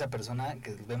vez esa persona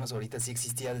que vemos ahorita sí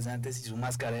existía desde antes y su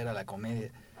máscara era la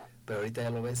comedia, pero ahorita ya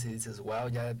lo ves y dices, wow,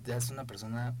 ya es una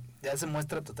persona, ya se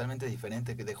muestra totalmente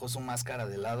diferente, que dejó su máscara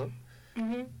de lado.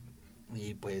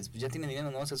 Y pues ya tiene dinero,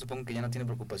 ¿no? O sea, supongo que ya no tiene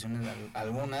preocupación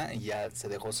alguna y ya se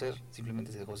dejó ser,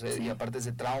 simplemente se dejó ser. Y aparte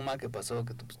ese trauma que pasó,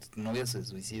 que tu novia se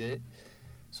suicide,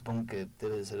 supongo que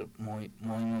debe de ser muy,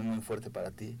 muy, muy, muy fuerte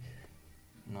para ti,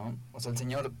 ¿no? O sea, el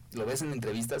señor lo ves en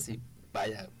entrevistas y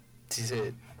vaya, sí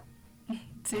se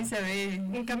ve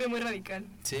un cambio muy radical.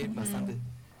 Sí, bastante.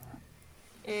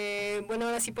 Bueno,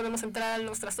 ahora sí podemos entrar a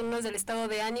los trastornos del estado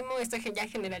de ánimo. Esto ya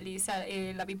generaliza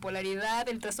la bipolaridad,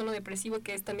 el trastorno depresivo,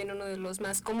 que es también uno de los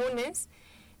más comunes.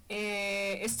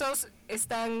 Estos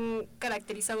están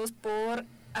caracterizados por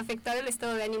afectar el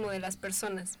estado de ánimo de las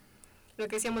personas. Lo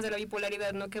que decíamos de la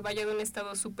bipolaridad, ¿no? Que vaya de un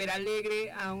estado súper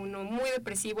alegre a uno muy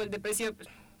depresivo. El depresivo, pues,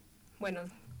 bueno,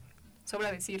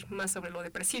 sobra decir más sobre lo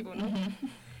depresivo, ¿no?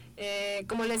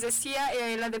 Como les decía,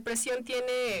 la depresión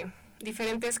tiene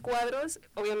diferentes cuadros.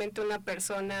 Obviamente una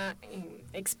persona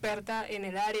experta en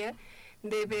el área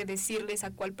debe decirles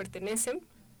a cuál pertenecen.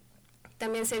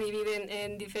 También se dividen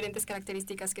en diferentes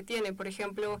características que tiene. Por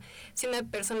ejemplo, si una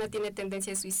persona tiene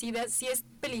tendencias suicidas, si es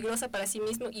peligrosa para sí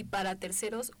mismo y para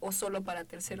terceros, o solo para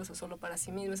terceros, o solo para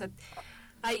sí mismo. O sea,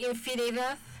 hay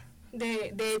infinidad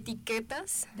de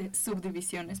etiquetas, de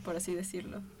subdivisiones, por así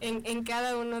decirlo, en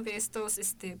cada uno de estos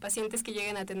pacientes que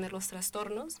llegan a tener los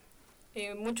trastornos.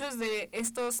 Muchos de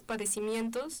estos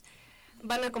padecimientos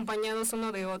van acompañados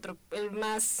uno de otro. El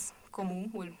más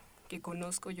común, o el que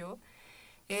conozco yo,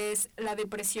 es la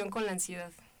depresión con la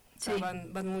ansiedad. Sí. O sea,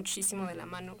 van muchísimo de la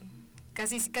mano.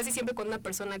 Casi siempre cuando una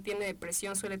persona tiene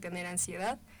depresión suele tener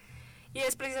ansiedad. Y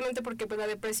es precisamente porque pues, la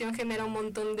depresión genera un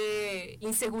montón de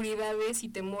inseguridades y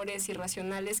temores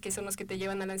irracionales que son los que te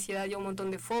llevan a la ansiedad, y un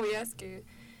montón de fobias que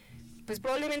pues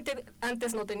probablemente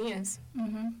antes no tenías.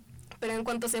 Pero en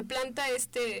cuanto se planta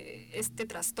este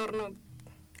trastorno,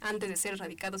 antes de ser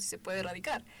erradicado, si se puede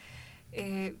erradicar,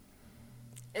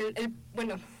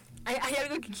 bueno, hay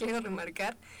algo que quiero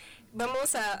remarcar.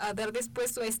 Vamos a dar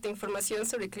después esta información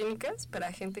sobre clínicas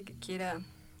para gente que quiera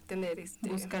tener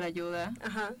buscar ayuda.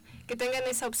 Ajá, que tengan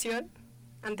esa opción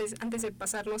antes de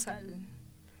pasarnos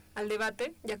al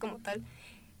debate, ya como tal,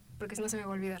 porque si no se me va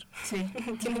a olvidar. Sí.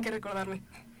 Tienen que recordarme.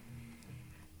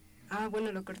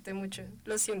 Bueno, lo corté mucho,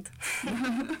 lo siento.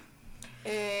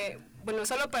 Bueno,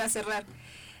 solo para cerrar,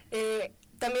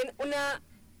 también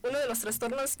uno de los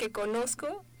trastornos que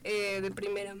conozco de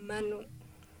primera mano,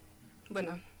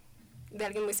 bueno, de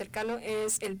alguien muy cercano,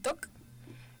 es el TOC,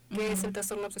 que es el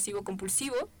trastorno obsesivo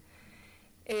compulsivo.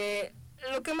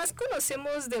 Lo que más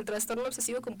conocemos del trastorno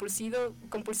obsesivo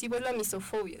compulsivo es la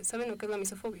misofobia. ¿Saben lo que es la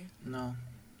misofobia? No.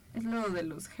 ¿Es lo de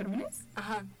los gérmenes?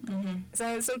 Ajá. O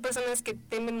sea, son personas que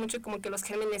temen mucho como que los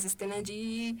gérmenes estén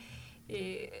allí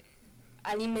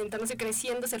alimentándose,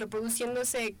 creciéndose,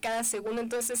 reproduciéndose cada segundo.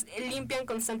 Entonces limpian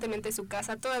constantemente su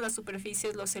casa, todas las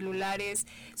superficies, los celulares,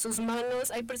 sus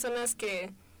manos. Hay personas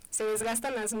que se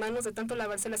desgastan las manos de tanto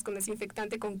lavárselas con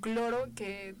desinfectante, con cloro,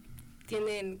 que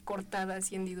tienen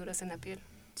cortadas y hendiduras en la piel.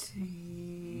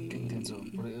 Sí. Qué intenso.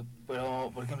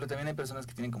 Pero, por ejemplo, también hay personas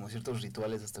que tienen como ciertos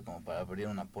rituales hasta como para abrir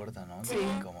una puerta, ¿no? Sí.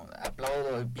 Como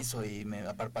aplaudo el piso y me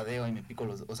aparpadeo y me pico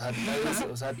los... O sea, tal vez,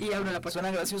 o sea, Y abro la puerta.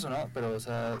 suena gracioso, ¿no? Pero, o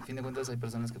sea, a fin de cuentas hay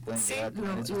personas que pueden Sí, llegar a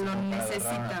tener esto Lo como para agarrar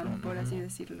necesitan, una- por así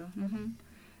decirlo. Ujú.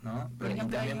 ¿no? Pero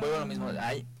ejemplo, también hay vuelvo a lo un- mismo,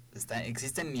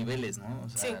 existen niveles, ¿no? O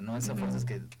sea, Sí. no es a fuerzas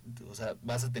que, o sea,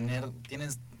 vas a tener,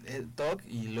 tienes TOC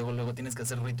y luego tienes que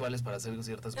hacer rituales para hacer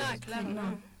ciertas cosas. Claro, Sí,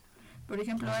 ¿no? Por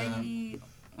ejemplo, O sea, hay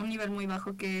un nivel muy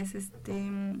bajo que es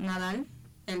Nadal,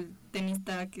 el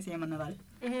tenista que se llama Nadal.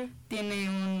 Ujú. Tiene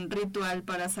un ritual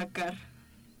para sacar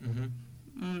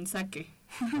Ujú, un saque.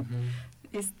 ujú.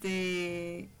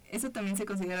 Eso también se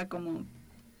considera como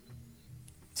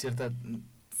Cierta...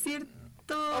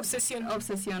 cierto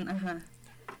obsesión, ajá.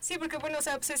 Sí, porque bueno, o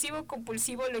sea, obsesivo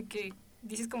compulsivo, lo que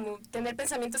dices, como tener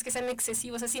pensamientos que sean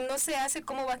excesivos, así no se hace,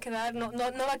 ¿cómo va a quedar? No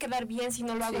va a quedar bien si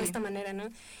no lo hago de Sí. esta manera, ¿no?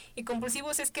 Y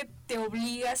compulsivos es que te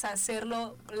obligas a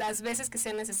hacerlo las veces que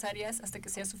sean necesarias hasta que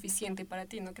sea suficiente para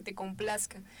ti, ¿no? Que te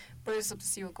complazca. Por eso es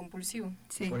obsesivo compulsivo.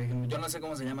 Sí. Por ejemplo, yo no sé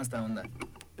cómo se llama esta onda,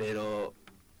 pero...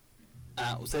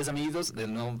 ustedes amiguitos, de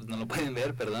nuevo no lo pueden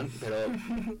ver, perdón, pero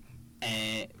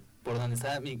por donde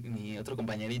está mi otro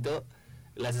compañerito,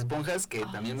 las esponjas que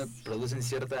también me producen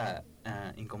cierta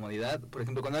incomodidad. Por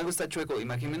ejemplo, cuando algo está chueco,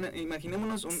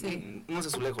 imaginémonos Sí. unos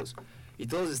azulejos y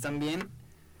todos están bien,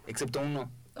 excepto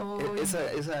uno. Oh,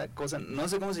 Esa cosa, no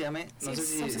sé cómo se llame, no Sí, sé es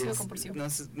si obsesivo compulsivo.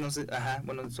 no sé, ajá,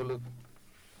 bueno, solo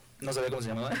no sabía cómo se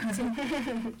llamaba.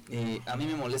 Y a mí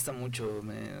me molesta mucho,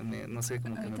 no sé,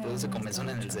 como que me Ahorita produce me comezón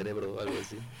en el mucho. cerebro o algo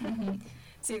así. Ujú.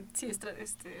 Sí, es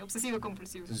obsesivo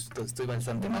compulsivo. Entonces, estoy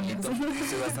bastante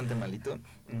malito,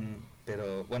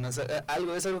 pero bueno, es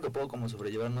algo que puedo como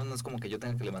sobrellevar, no es como que yo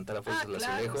tenga que levantar a fuerza el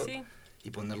azulejo sí. y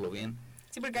ponerlo bien.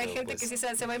 Sí, porque hay Pero, gente pues, que sí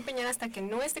se va a empeñar hasta que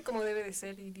no esté como debe de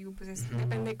ser, y digo, pues Ujú.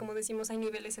 depende, como decimos, hay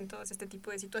niveles en todo este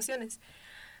tipo de situaciones.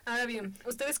 Ahora bien,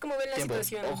 ¿ustedes cómo ven la Tiempo,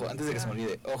 situación? ojo, antes de que se me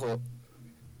olvide, ojo,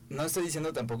 no estoy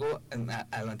diciendo tampoco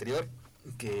a lo anterior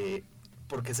que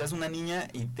porque seas una niña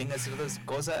y tengas ciertas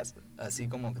cosas así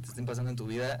como que te estén pasando en tu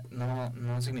vida,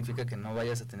 no significa que no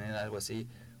vayas a tener algo así.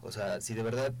 O sea, si de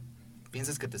verdad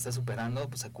piensas que te estás superando,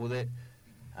 pues acude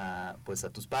a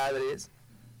tus padres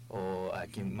o a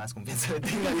quien más confianza le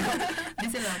tenga.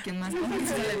 Díselo a quien más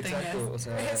confianza le tengas. Exacto, o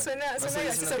sea, Suena estoy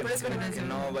gracioso, diciendo pero es verdad. que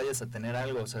no vayas a tener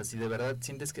algo. O sea, si de verdad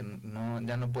sientes que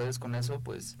ya no puedes con eso,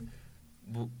 pues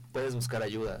puedes buscar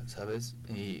ayuda, ¿sabes?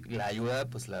 Y la ayuda,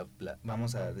 pues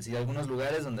vamos a decir algunos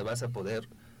lugares donde vas a poder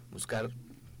buscar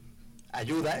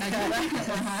ayuda.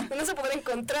 No se podrá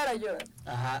encontrar ayuda.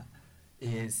 Ajá.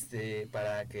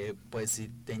 Para que, pues, si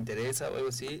te interesa o algo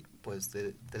así, pues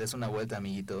te des una vuelta,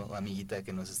 amiguito o amiguita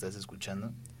que nos estás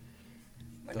escuchando.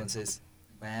 Entonces,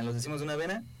 ¿los decimos de una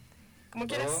vena? Como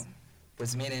quieras.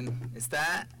 Pues miren,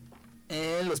 está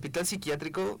el Hospital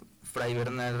Psiquiátrico Fray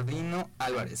Bernardino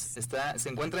Álvarez. Se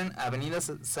encuentra en Avenida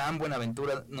San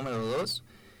Buenaventura número 2,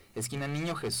 esquina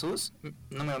Niño Jesús,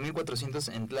 número 1400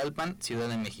 en Tlalpan, Ciudad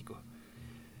de México.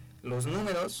 Los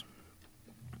números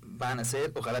van a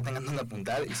ser, ojalá tengan donde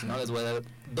apuntar, y si no les voy a dar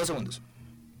 2 segundos.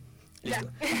 Listo.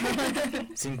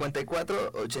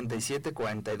 54 87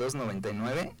 42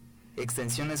 99,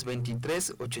 extensiones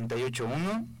 23 88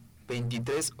 1,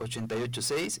 23 88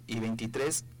 6 y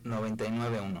 23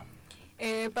 99 1.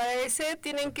 Para ese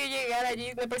tienen que llegar allí,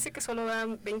 me parece que solo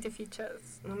dan 20 fichas,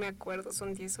 no me acuerdo,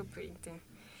 son 10 o 20.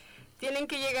 Tienen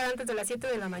que llegar antes de las 7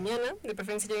 de la mañana, de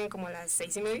preferencia lleguen como a las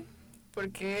 6:30,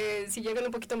 porque si llegan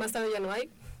un poquito más tarde ya no hay.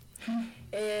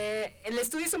 El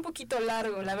estudio es un poquito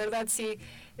largo, la verdad, si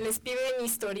les piden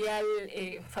historial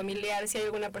familiar, si hay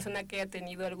alguna persona que haya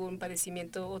tenido algún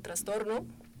padecimiento o trastorno.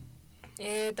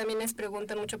 También les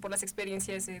preguntan mucho por las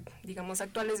experiencias, digamos,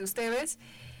 actuales de ustedes.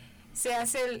 Se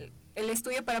hace el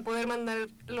estudio para poder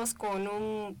mandarlos con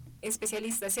un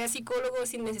especialista, sea psicólogo,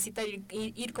 sin necesitar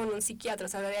ir con un psiquiatra. O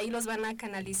sea, de ahí los van a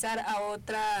canalizar a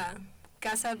otra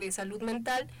casa de salud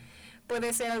mental.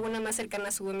 Puede ser alguna más cercana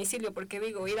a su domicilio, porque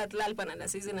digo, ir a Tlalpan a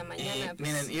las 6 de la mañana. Pues,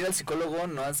 Miren, ir al psicólogo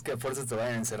no es que a fuerzas te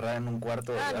vayan a encerrar en un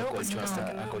cuarto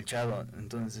acolchado.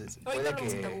 Entonces, puede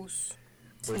que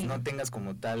pues no tengas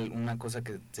como tal una cosa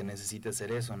que se necesite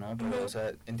hacer eso, ¿no? Pero, o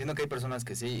sea, entiendo que hay personas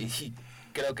que sí, y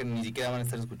creo que ni siquiera van a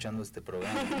estar escuchando este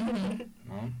programa,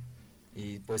 ¿no?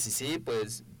 Y pues sí,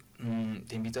 pues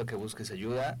te invito a que busques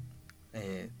ayuda.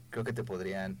 Creo que te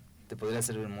podría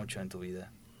servir mucho en tu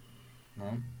vida,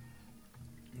 ¿no?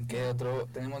 ¿Qué otro?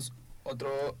 Tenemos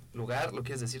otro lugar, ¿lo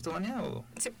quieres decir tú, Vania? O?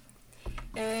 Sí.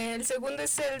 El segundo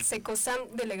es el Secosam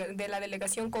de la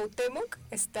delegación Cuauhtémoc.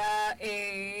 Está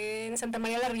en Santa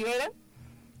María la Ribera,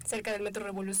 cerca del Metro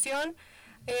Revolución.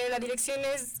 La dirección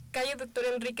es calle Dr.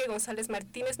 Enrique González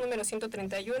Martínez, número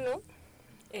 131.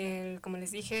 Como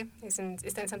les dije,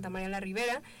 está en Santa María la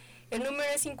Ribera. El número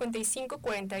es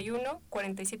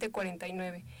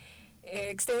 5541-4749.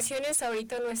 Extensiones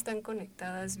ahorita no están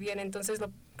conectadas bien, entonces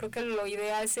creo que lo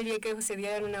ideal sería que se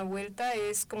dieran una vuelta.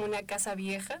 Es como una casa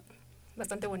vieja,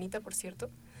 bastante bonita, por cierto.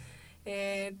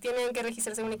 Tienen que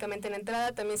registrarse únicamente en la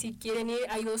entrada. También, si quieren ir,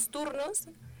 hay 2 turnos,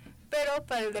 pero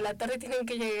para el de la tarde tienen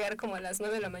que llegar como a las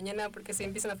 9 de la mañana porque se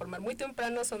empiezan a formar muy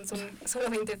temprano. Son solo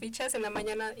 20 fichas. En la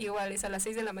mañana igual es a las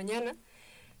 6 de la mañana.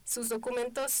 Sus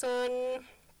documentos son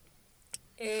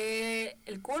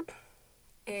el CURP,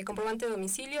 comprobante de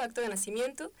domicilio, acto de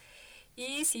nacimiento,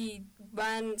 y si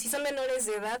son menores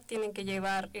de edad tienen que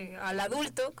llevar al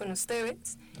adulto con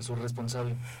ustedes. A su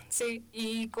responsable. Sí,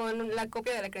 y con la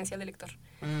copia de la credencial de lector.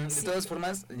 De todas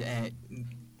formas,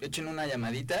 echen una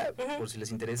llamadita por si les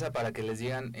interesa para que les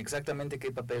digan exactamente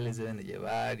qué papeles deben de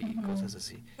llevar y cosas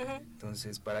así.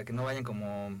 Entonces, para que no vayan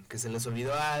como que se les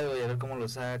olvidó algo y a ver cómo lo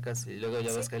sacas, y luego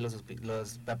ya ves que las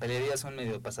papelerías son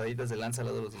medio pasaditas de lanza al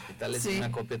lado de los hospitales, y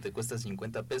una copia te cuesta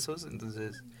 50 pesos,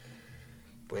 entonces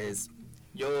pues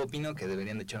yo opino que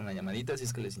deberían de echar una llamadita si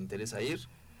es que les interesa ir.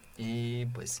 Y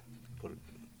pues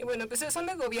y bueno, pues son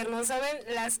de gobierno, ¿saben?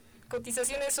 Las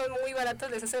cotizaciones son muy baratas,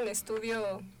 les hacen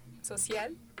estudio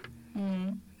social.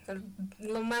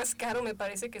 Lo más caro me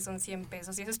parece que son 100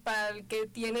 pesos, y eso es para el que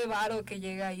tiene varo que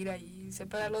llega a ir ahí.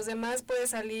 Para los demás puede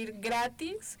salir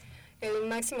gratis, el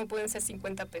máximo pueden ser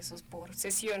 50 pesos por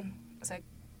sesión. O sea,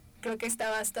 creo que está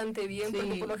bastante bien,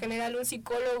 porque por lo general un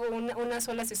psicólogo una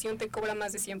sola sesión te cobra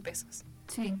más de 100 pesos.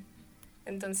 Sí.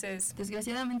 Entonces,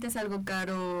 desgraciadamente es algo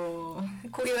caro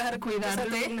cuidarte tu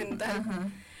salud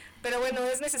mental. Pero bueno,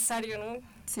 es necesario, ¿no?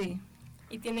 Sí.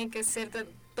 Y tiene que ser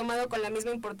tomado con la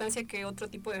misma importancia que otro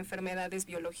tipo de enfermedades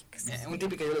biológicas. Un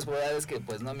tip que yo les puedo dar es que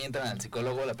pues no mientan al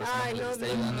psicólogo, la persona que les está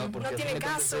ayudando, porque no tiene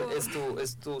caso.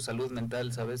 Es tu salud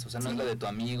mental, ¿sabes? O sea, no es la de tu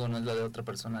amigo, no es la de otra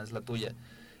persona, es la tuya.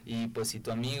 Y pues si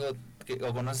tu amigo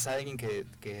o conoces a alguien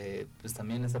que pues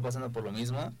también está pasando por lo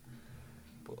mismo,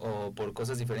 o por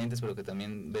cosas diferentes, pero que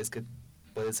también ves que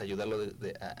puedes ayudarlo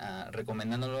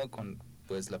recomendándolo con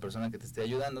pues la persona que te esté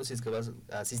ayudando, si es que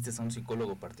asistes a un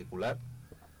psicólogo particular,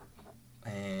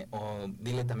 o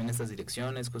dile también estas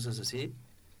direcciones, cosas así.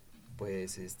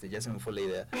 Pues ya se me fue la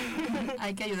idea.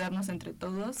 Hay que ayudarnos entre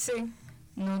todos. Sí.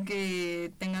 No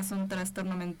que tengas un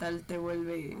trastorno mental te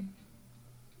vuelve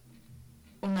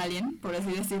un alien, por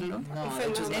así decirlo. No, de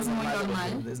hecho es muy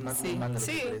normal. Es más normal de lo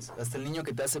que crees. Hasta el niño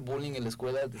que te hace bullying en la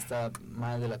escuela está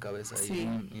mal de la cabeza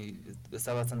y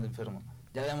está bastante enfermo.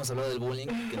 Ya habíamos hablado del bullying,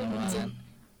 que no lo hagan.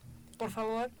 Por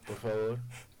favor. Por favor.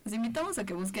 Les invitamos a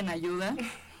que busquen ayuda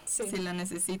si la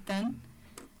necesitan.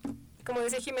 Como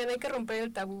decía Jimena, hay que romper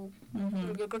el tabú.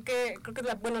 Yo creo que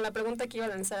la pregunta que iba a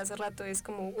lanzar hace rato es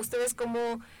como, ¿ustedes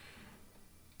cómo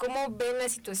ven la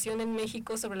situación en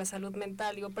México sobre la salud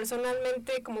mental? Digo,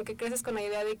 personalmente, como que creces con la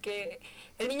idea de que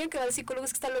el niño que va al psicólogo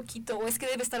es que está loquito, o es que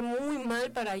debe estar muy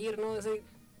mal para ir, ¿no? O sea,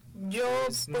 yo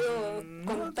puedo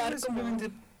contar como...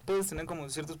 Puedes tener como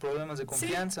ciertos problemas de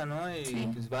confianza, ¿no? Y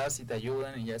pues vas y te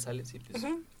ayudan y ya sales y pues...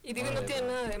 Y digo, no tiene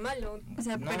nada de malo. O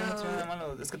sea, no tiene nada de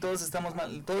malo. Es que todos estamos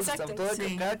mal.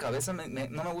 Cada cabeza, no me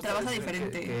gusta trabaja decir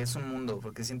diferente. Que es un mundo,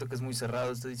 porque siento que es muy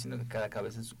cerrado. Estoy diciendo que cada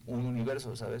cabeza es un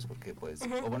universo, ¿sabes? Porque pues,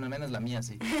 o bueno, al menos la mía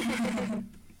sí. ¿No?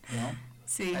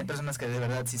 Sí. Hay personas que de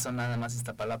verdad sí son nada más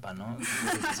Iztapalapa, ¿no?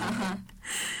 Ajá.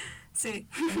 Sí.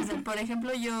 O sea, por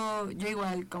ejemplo, yo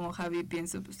igual como Javi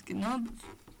pienso pues que no, pues,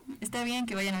 está bien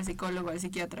que vayan al psicólogo, al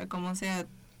psiquiatra, como sea,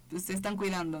 pues se están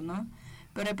cuidando, ¿no?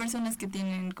 Pero hay personas que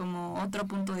tienen como otro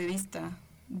punto de vista,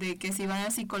 de que si van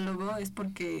al psicólogo es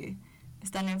porque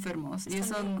están enfermos, y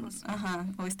eso,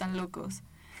 o están locos.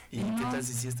 ¿Y qué tal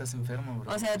si sí estás enfermo,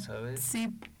 bro? O sea, ¿sabes? sí.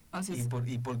 O sea,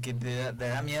 y porque te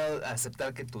da miedo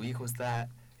aceptar que tu hijo está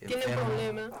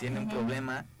enfermo, tiene un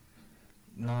problema,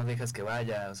 no dejas que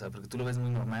vaya, o sea, porque tú lo ves muy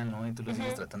normal, ¿no? Y tú lo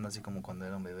sigues tratando así como cuando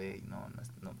era un bebé, y no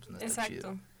está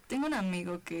chido. Tengo un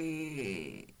amigo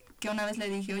que una vez le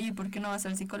dije, oye, ¿por qué no vas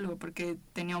al psicólogo? Porque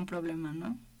tenía un problema,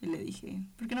 ¿no? Y le dije,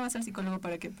 ¿por qué no vas al psicólogo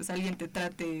para que pues alguien te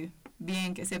trate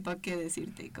bien, que sepa qué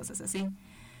decirte y cosas así?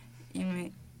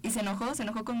 Y se enojó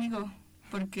conmigo,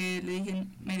 porque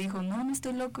me dijo, no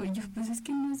estoy loco. Y yo, pues es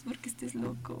que no es porque estés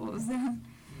loco, o sea,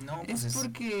 no, pues es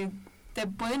porque te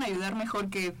pueden ayudar mejor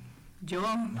que yo.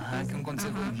 Ajá, que un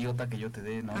consejo idiota que yo te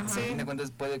dé, ¿no? Porque a fin de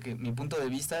cuentas puede que mi punto de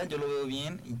vista yo lo veo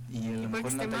bien y a lo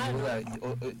mejor no te ayuda.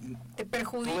 Te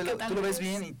perjudica. Tú lo ves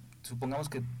bien y supongamos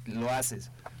que lo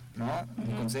haces, ¿no?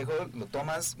 Mi consejo lo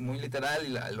tomas muy literal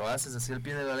y lo haces así al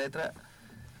pie de la letra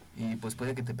y pues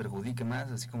puede que te perjudique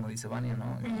más, así como dice Vania,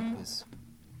 ¿no? Y pues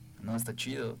no está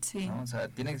chido, ¿no? O sea,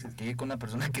 tienes que ir con una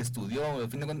persona que estudió. A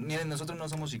fin de cuentas, miren, nosotros no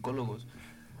somos psicólogos,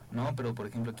 ¿no? Pero, por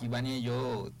ejemplo, aquí Vania y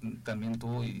yo, también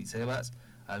tú y Sebas,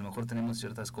 a lo mejor tenemos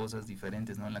ciertas cosas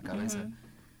diferentes, ¿no? En la cabeza.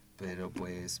 Pero,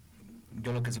 pues,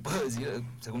 yo lo que sí puedo decir,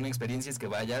 según mi experiencia, es que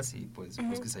vayas y, pues,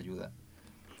 busques ayuda,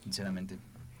 sinceramente.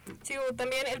 Sí, o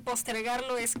también el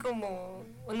postergarlo es como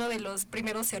uno de los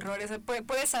primeros errores.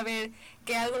 Puedes saber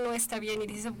que algo no está bien y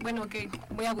dices, bueno, ok,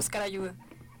 voy a buscar ayuda.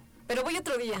 Pero voy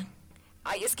otro día.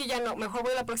 Ay, es que ya no, mejor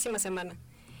voy la próxima semana.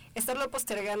 Estarlo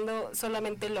postergando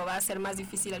solamente lo va a hacer más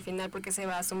difícil al final porque se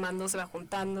va sumando, se va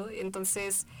juntando.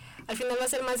 Entonces, al final va a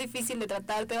ser más difícil de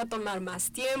tratar, te va a tomar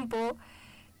más tiempo.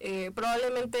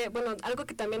 Probablemente, bueno, algo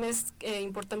que también es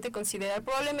importante considerar,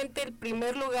 probablemente el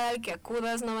primer lugar al que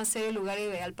acudas no va a ser el lugar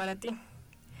ideal para ti.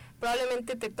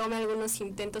 Probablemente te tome algunos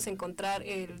intentos encontrar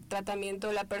el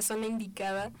tratamiento, la persona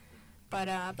indicada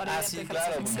para sí,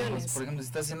 claro, pues, por ejemplo, si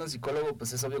estás siendo psicólogo,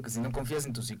 pues es obvio que si no confías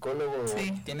en tu psicólogo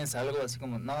o tienes algo así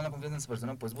como, no confías en esa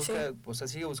persona, pues busca, pues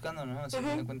sigue buscando, ¿no? Así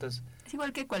me cuentas. Es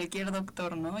igual que cualquier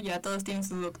doctor, ¿no? Ya todos tienen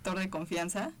su doctor de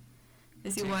confianza.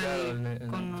 Es igual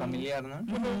claro, con familiar, ¿no?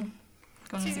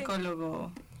 Con un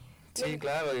psicólogo. Sí,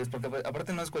 claro, es porque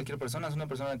aparte no es cualquier persona, es una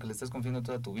persona a la que le estás confiando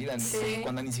toda tu vida,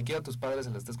 cuando ni siquiera a tus padres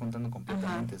se la estás contando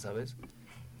completamente, ¿sabes?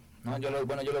 No, yo lo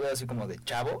veo así como de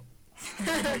chavo.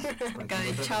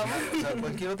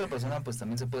 Cualquier otra persona pues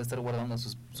también se puede estar guardando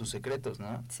sus secretos,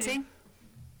 ¿no? Sí.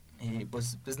 Y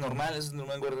pues es normal, eso es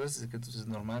normal, guardar esos secretos es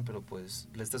normal, pero pues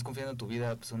le estás confiando tu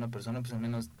vida pues, a una persona, pues al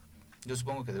menos yo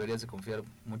supongo que deberías de confiar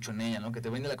mucho en ella, ¿no? Que te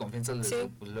brinde la confianza desde,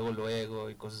 pues, luego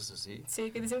y cosas así. Sí,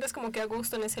 que te sientas como que a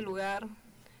gusto en ese lugar.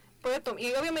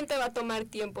 Y obviamente va a tomar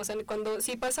tiempo, o sea,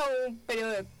 si pasa un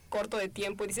periodo corto de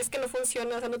tiempo y dices que no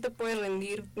funciona, o sea, no te puedes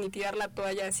rendir ni tirar la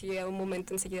toalla así a un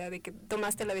momento enseguida de que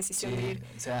tomaste la decisión de ir.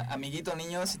 O sea, amiguito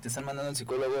niño, si te están mandando al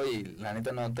psicólogo y la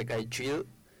neta no te cae chill,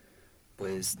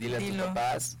 pues dile a tus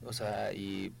papás, o sea,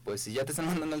 y pues si ya te están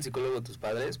mandando al psicólogo tus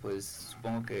padres, pues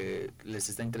supongo que les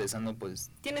está interesando pues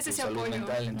tienes tu ese salud apoyo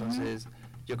mental, entonces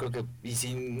yo creo que, y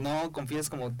si no confías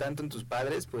como tanto en tus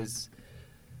padres, pues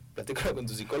platícalo con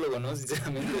tu psicólogo, ¿no?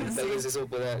 Sinceramente, tal vez eso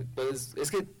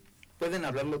es que pueden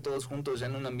hablarlo todos juntos ya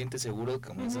en un ambiente seguro,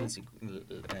 como es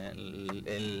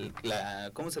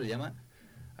 ¿cómo se le llama?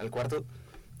 Al cuarto,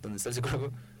 donde está el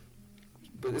psicólogo.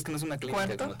 Pues es que no es una clínica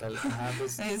 ¿cuarto? Como tal. Ajá,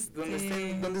 pues donde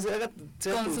se haga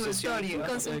tu sesión, ¿no?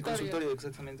 El consultorio,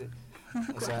 exactamente.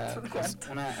 O sea, pues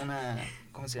una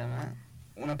 ¿cómo se llama?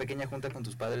 Una pequeña junta con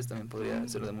tus padres también podría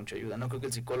ser de mucha ayuda. No creo que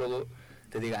el psicólogo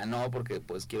te diga no porque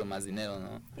pues quiero más dinero,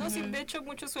 ¿no? No, sí, de hecho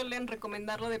muchos suelen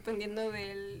recomendarlo dependiendo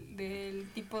del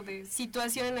tipo de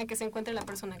situación en la que se encuentre la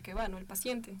persona que va, ¿no? El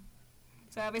paciente.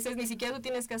 O sea, a veces ni siquiera tú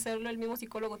tienes que hacerlo, el mismo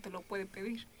psicólogo te lo puede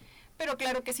pedir. Pero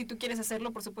claro que si tú quieres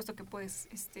hacerlo, por supuesto que puedes,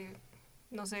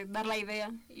 no sé, dar la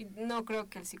idea. Y no creo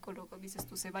que el psicólogo, dices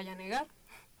tú, se vaya a negar.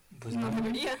 Pues no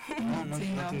debería. No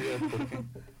tendría por qué,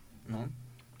 ¿no?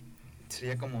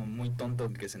 Sería como muy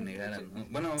tonto que se negaran, ¿no?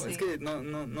 Bueno, es que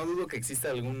no dudo que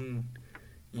exista algún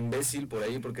imbécil por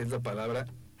ahí, porque es la palabra,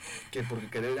 que por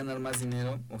querer ganar más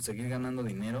dinero o seguir ganando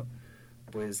dinero,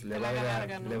 pues le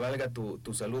valga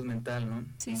tu salud mental, ¿no?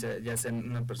 Sí. O sea, ya sea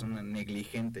una persona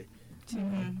negligente. Sí.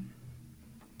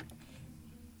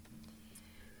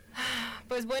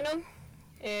 Pues bueno,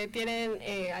 tienen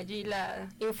allí la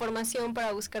información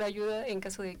para buscar ayuda en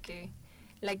caso de que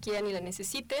la quieran y la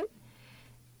necesiten.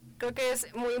 Creo que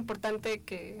es muy importante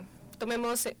que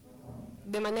tomemos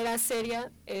de manera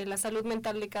seria la salud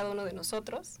mental de cada uno de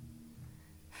nosotros.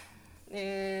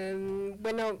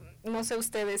 Bueno, no sé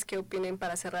ustedes qué opinen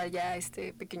para cerrar ya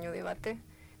este pequeño debate,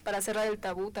 para cerrar el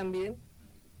tabú también.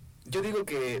 Yo digo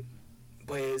que,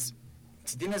 pues,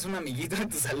 si tienes un amiguito en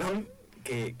tu salón,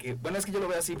 bueno, es que yo lo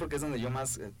veo así porque es donde yo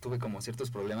más tuve como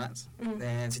ciertos problemas.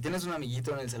 Si tienes un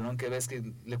amiguito en el salón que ves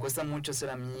que le cuesta mucho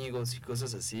ser amigos y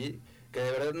cosas así, que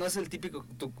de verdad no es el típico,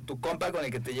 tu compa con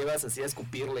el que te llevas así a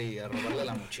escupirle y a robarle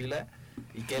la mochila,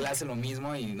 y que él hace lo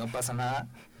mismo y no pasa nada.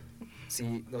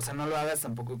 Sí, o sea, no lo hagas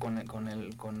tampoco con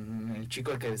el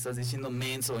chico al que le estás diciendo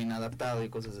menso, inadaptado y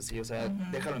cosas así. O sea,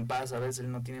 déjalo en paz, ¿sabes?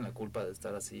 Él no tiene la culpa de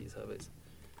estar así, ¿sabes?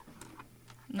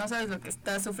 No sabes lo que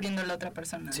está sufriendo la otra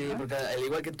persona, Sí, ¿no? porque al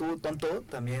igual que tú, tonto,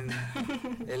 también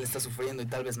él está sufriendo y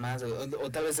tal vez más.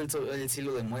 O tal vez él sí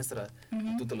lo demuestra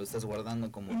y tú te lo estás guardando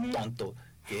como tonto,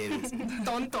 ¿Qué eres?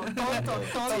 Tonto. Sí,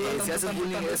 si haces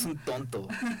bullying eres un tonto.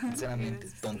 Sinceramente,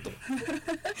 tonto.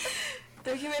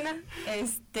 ¿Tú, Jimena?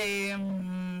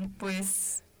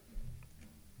 Pues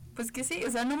que sí,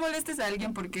 o sea, no molestes a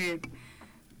alguien porque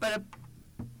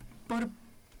por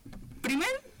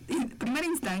primera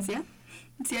instancia,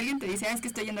 si alguien te dice, es que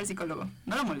estoy yendo al psicólogo,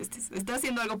 no lo molestes, está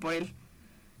haciendo algo por él.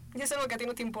 Y eso es algo que a ti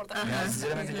no te importa. Mira,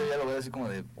 sinceramente yo ya lo veo así como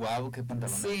de, guau, qué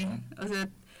pantalón. Sí, o sea,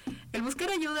 el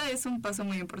buscar ayuda es un paso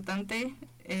muy importante,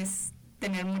 es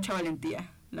tener mucha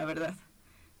valentía, la verdad,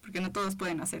 porque no todos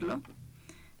pueden hacerlo.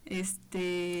 Y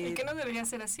que no debería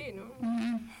ser así, ¿no?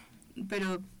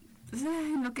 Pero pues,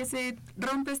 en lo que se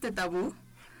rompe este tabú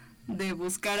de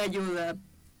buscar ayuda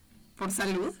por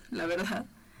salud, la verdad,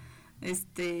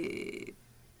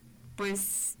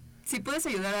 pues si puedes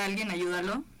ayudar a alguien,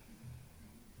 ayúdalo.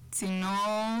 Si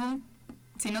no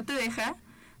te deja,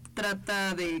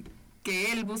 trata de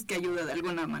que él busque ayuda de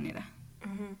alguna manera.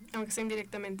 Aunque sea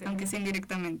indirectamente. Aunque sea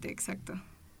indirectamente, exacto.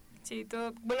 Sí,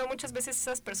 bueno, muchas veces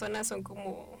esas personas son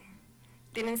como,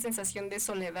 tienen sensación de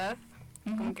soledad.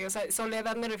 Como que, o sea,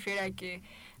 soledad me refiero a que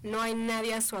no hay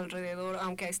nadie a su alrededor,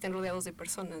 aunque estén rodeados de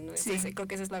personas, ¿no? Sí. Creo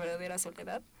que esa es la verdadera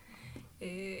soledad.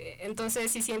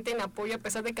 Entonces, si sienten apoyo, a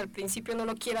pesar de que al principio no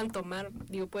lo quieran tomar,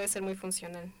 puede ser muy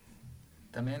funcional.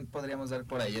 También podríamos dar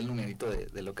por ahí el numerito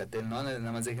de Locatel, ¿no?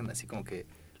 Nada más dejen así como que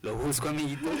lo busco,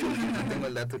 amiguitos, porque no tengo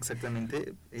el dato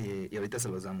exactamente y ahorita se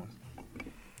los damos.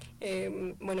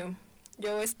 Bueno,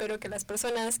 yo espero que las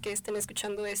personas que estén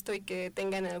escuchando esto y que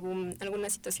tengan alguna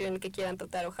situación que quieran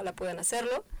tratar, ojalá puedan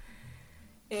hacerlo.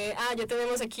 Ya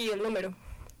tenemos aquí el número.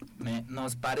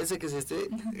 Nos parece que es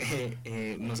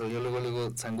nos salió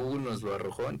luego San Google nos lo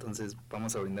arrojó, entonces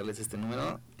vamos a brindarles este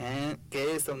número,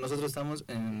 nosotros estamos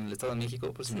en el Estado de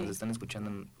México, por si nos están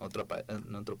escuchando en otro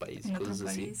país, cosas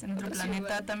así. En otro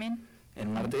planeta también.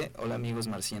 En Marte, hola amigos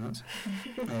marcianos.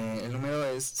 El número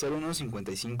es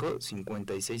 0155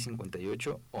 56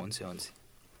 58 11 11.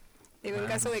 En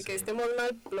caso de que estemos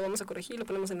mal, lo vamos a corregir, lo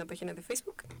ponemos en la página de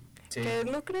Facebook. Sí. Que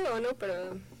no creo, ¿no?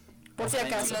 Pero por si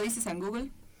acaso. ¿Lo dices en Google?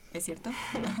 ¿Es cierto?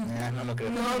 No lo creo.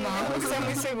 No estoy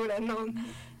muy segura, no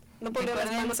pondré las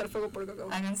manos al fuego por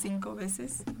Google. Hagan 5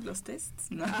 veces los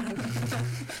tests, ¿no?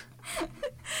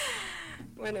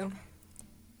 Bueno,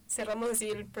 cerramos así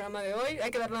el programa de hoy.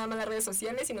 Hay que dar nada más las redes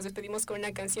sociales y nos despedimos con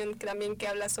una canción que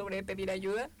habla sobre pedir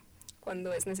ayuda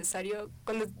cuando es necesario.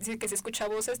 Cuando dice que se escucha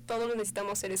voces, todos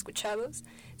necesitamos ser escuchados.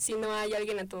 Si no hay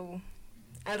alguien a tu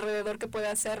alrededor que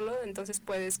pueda hacerlo, entonces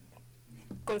puedes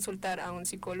consultar a un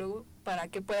psicólogo para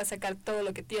que puedas sacar todo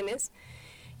lo que tienes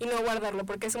y no guardarlo,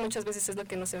 porque eso muchas veces es lo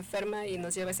que nos enferma y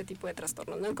nos lleva a este tipo de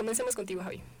trastornos, ¿no? Comencemos contigo,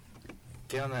 Javi.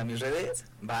 ¿Qué onda? ¿Mis redes?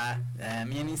 A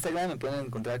mí en Instagram me pueden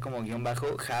encontrar como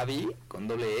 _Javi con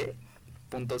 _E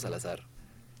 _Salazar.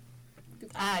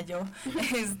 Yo.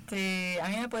 A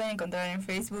mí me pueden encontrar en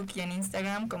Facebook y en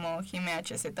Instagram como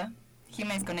JimeHZ.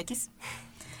 Jime es con X.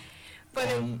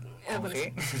 Con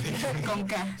G. Con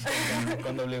K.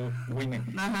 Con W. Wime.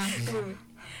 Ajá.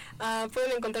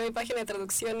 Pueden encontrar mi página de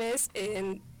traducciones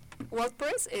en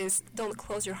WordPress, es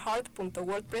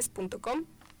don'tcloseyourheart.wordpress.com.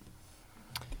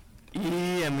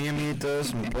 Y a mí,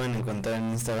 amiguitos, me pueden encontrar en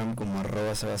Instagram como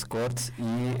 @sebascorts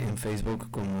y en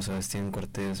Facebook como Sebastián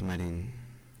Cortés Marín.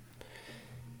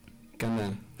 ¿Qué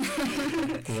onda?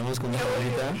 ¿Nos vamos con una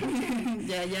rolita?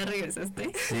 ¿Ya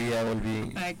regresaste? Sí, ya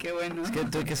volví. Ay, qué bueno. Es que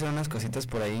tuve que hacer unas cositas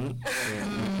por ahí.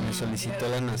 Me solicitó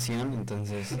la nación,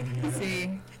 entonces. Sí.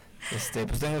 Pues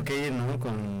tengo que ir, ¿no?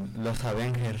 Con los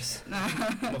Avengers.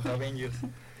 Los Avengers.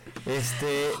 Pues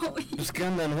 ¿qué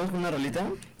onda? ¿Nos vamos con una rolita?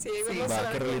 Sí, vamos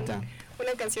a ¿qué rolita?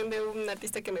 Una canción de un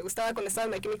artista que me gustaba cuando estaba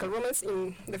en My Chemical Romance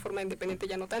y de forma independiente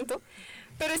ya no tanto.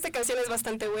 Pero esta canción es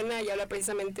bastante buena y habla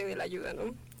precisamente de la ayuda,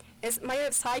 ¿no? Es My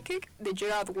Psychic de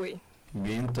Gerard Way.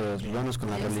 Bien, todos, vamos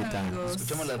con la rolita. Nos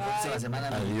escuchamos la próxima semana.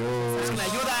 Adiós. ¡La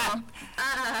ayuda!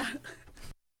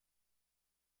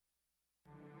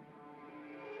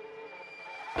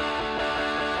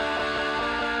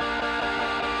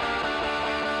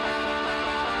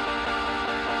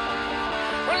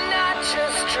 We're not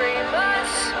just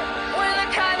dreamers, we're the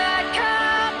kind that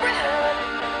comprehend.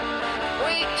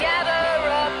 We gather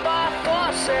up our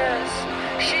forces,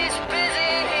 she's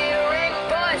busy hearing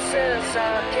voices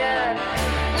again.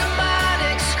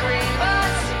 Mnemonic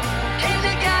screamers came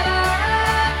together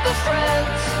at the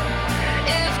friends.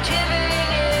 If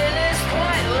giving in is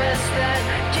pointless, then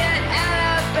get out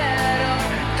of bed or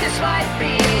this might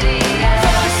be the end.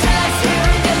 Voices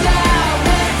hearing it loud,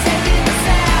 we're taking the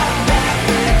sound back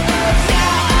with us.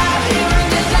 Now I'm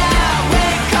hearing it loud,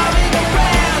 we're coming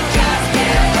around, just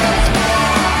give us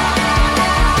more.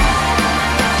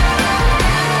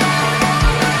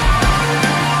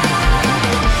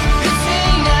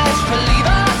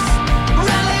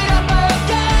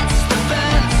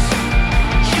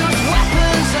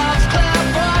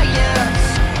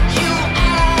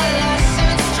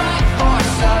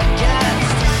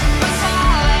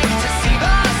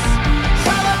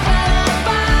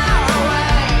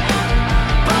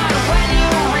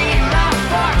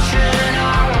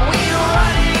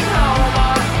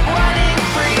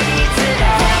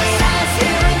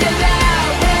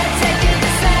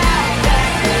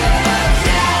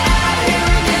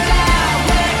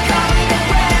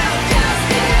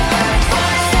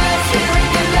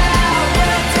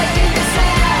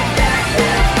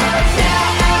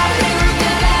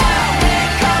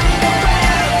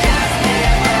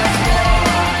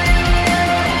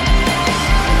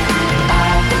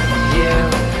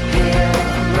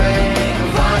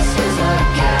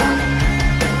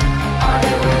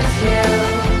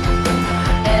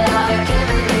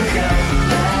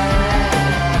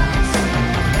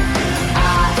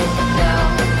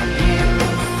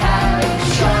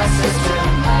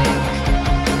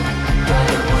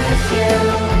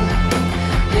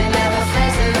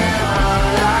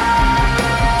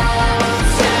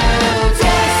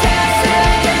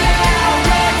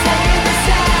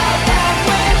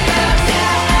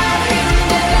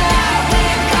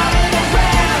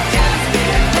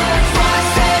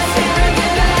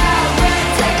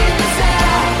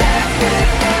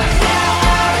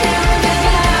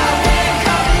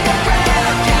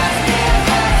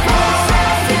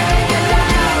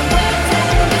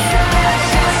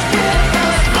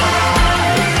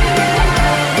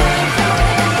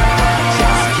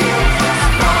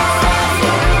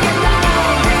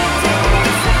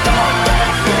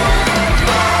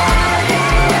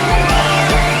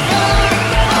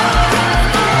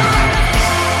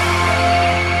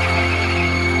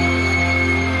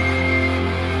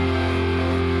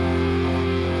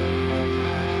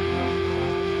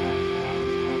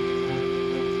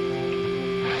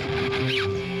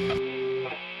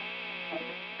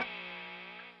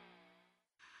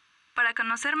 Para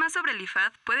conocer más sobre el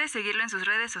IFAD, puedes seguirlo en sus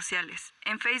redes sociales.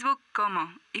 En Facebook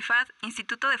como IFAD,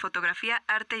 Instituto de Fotografía,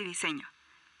 Arte y Diseño.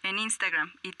 En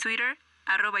Instagram y Twitter,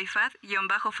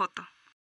 @IFAD_foto.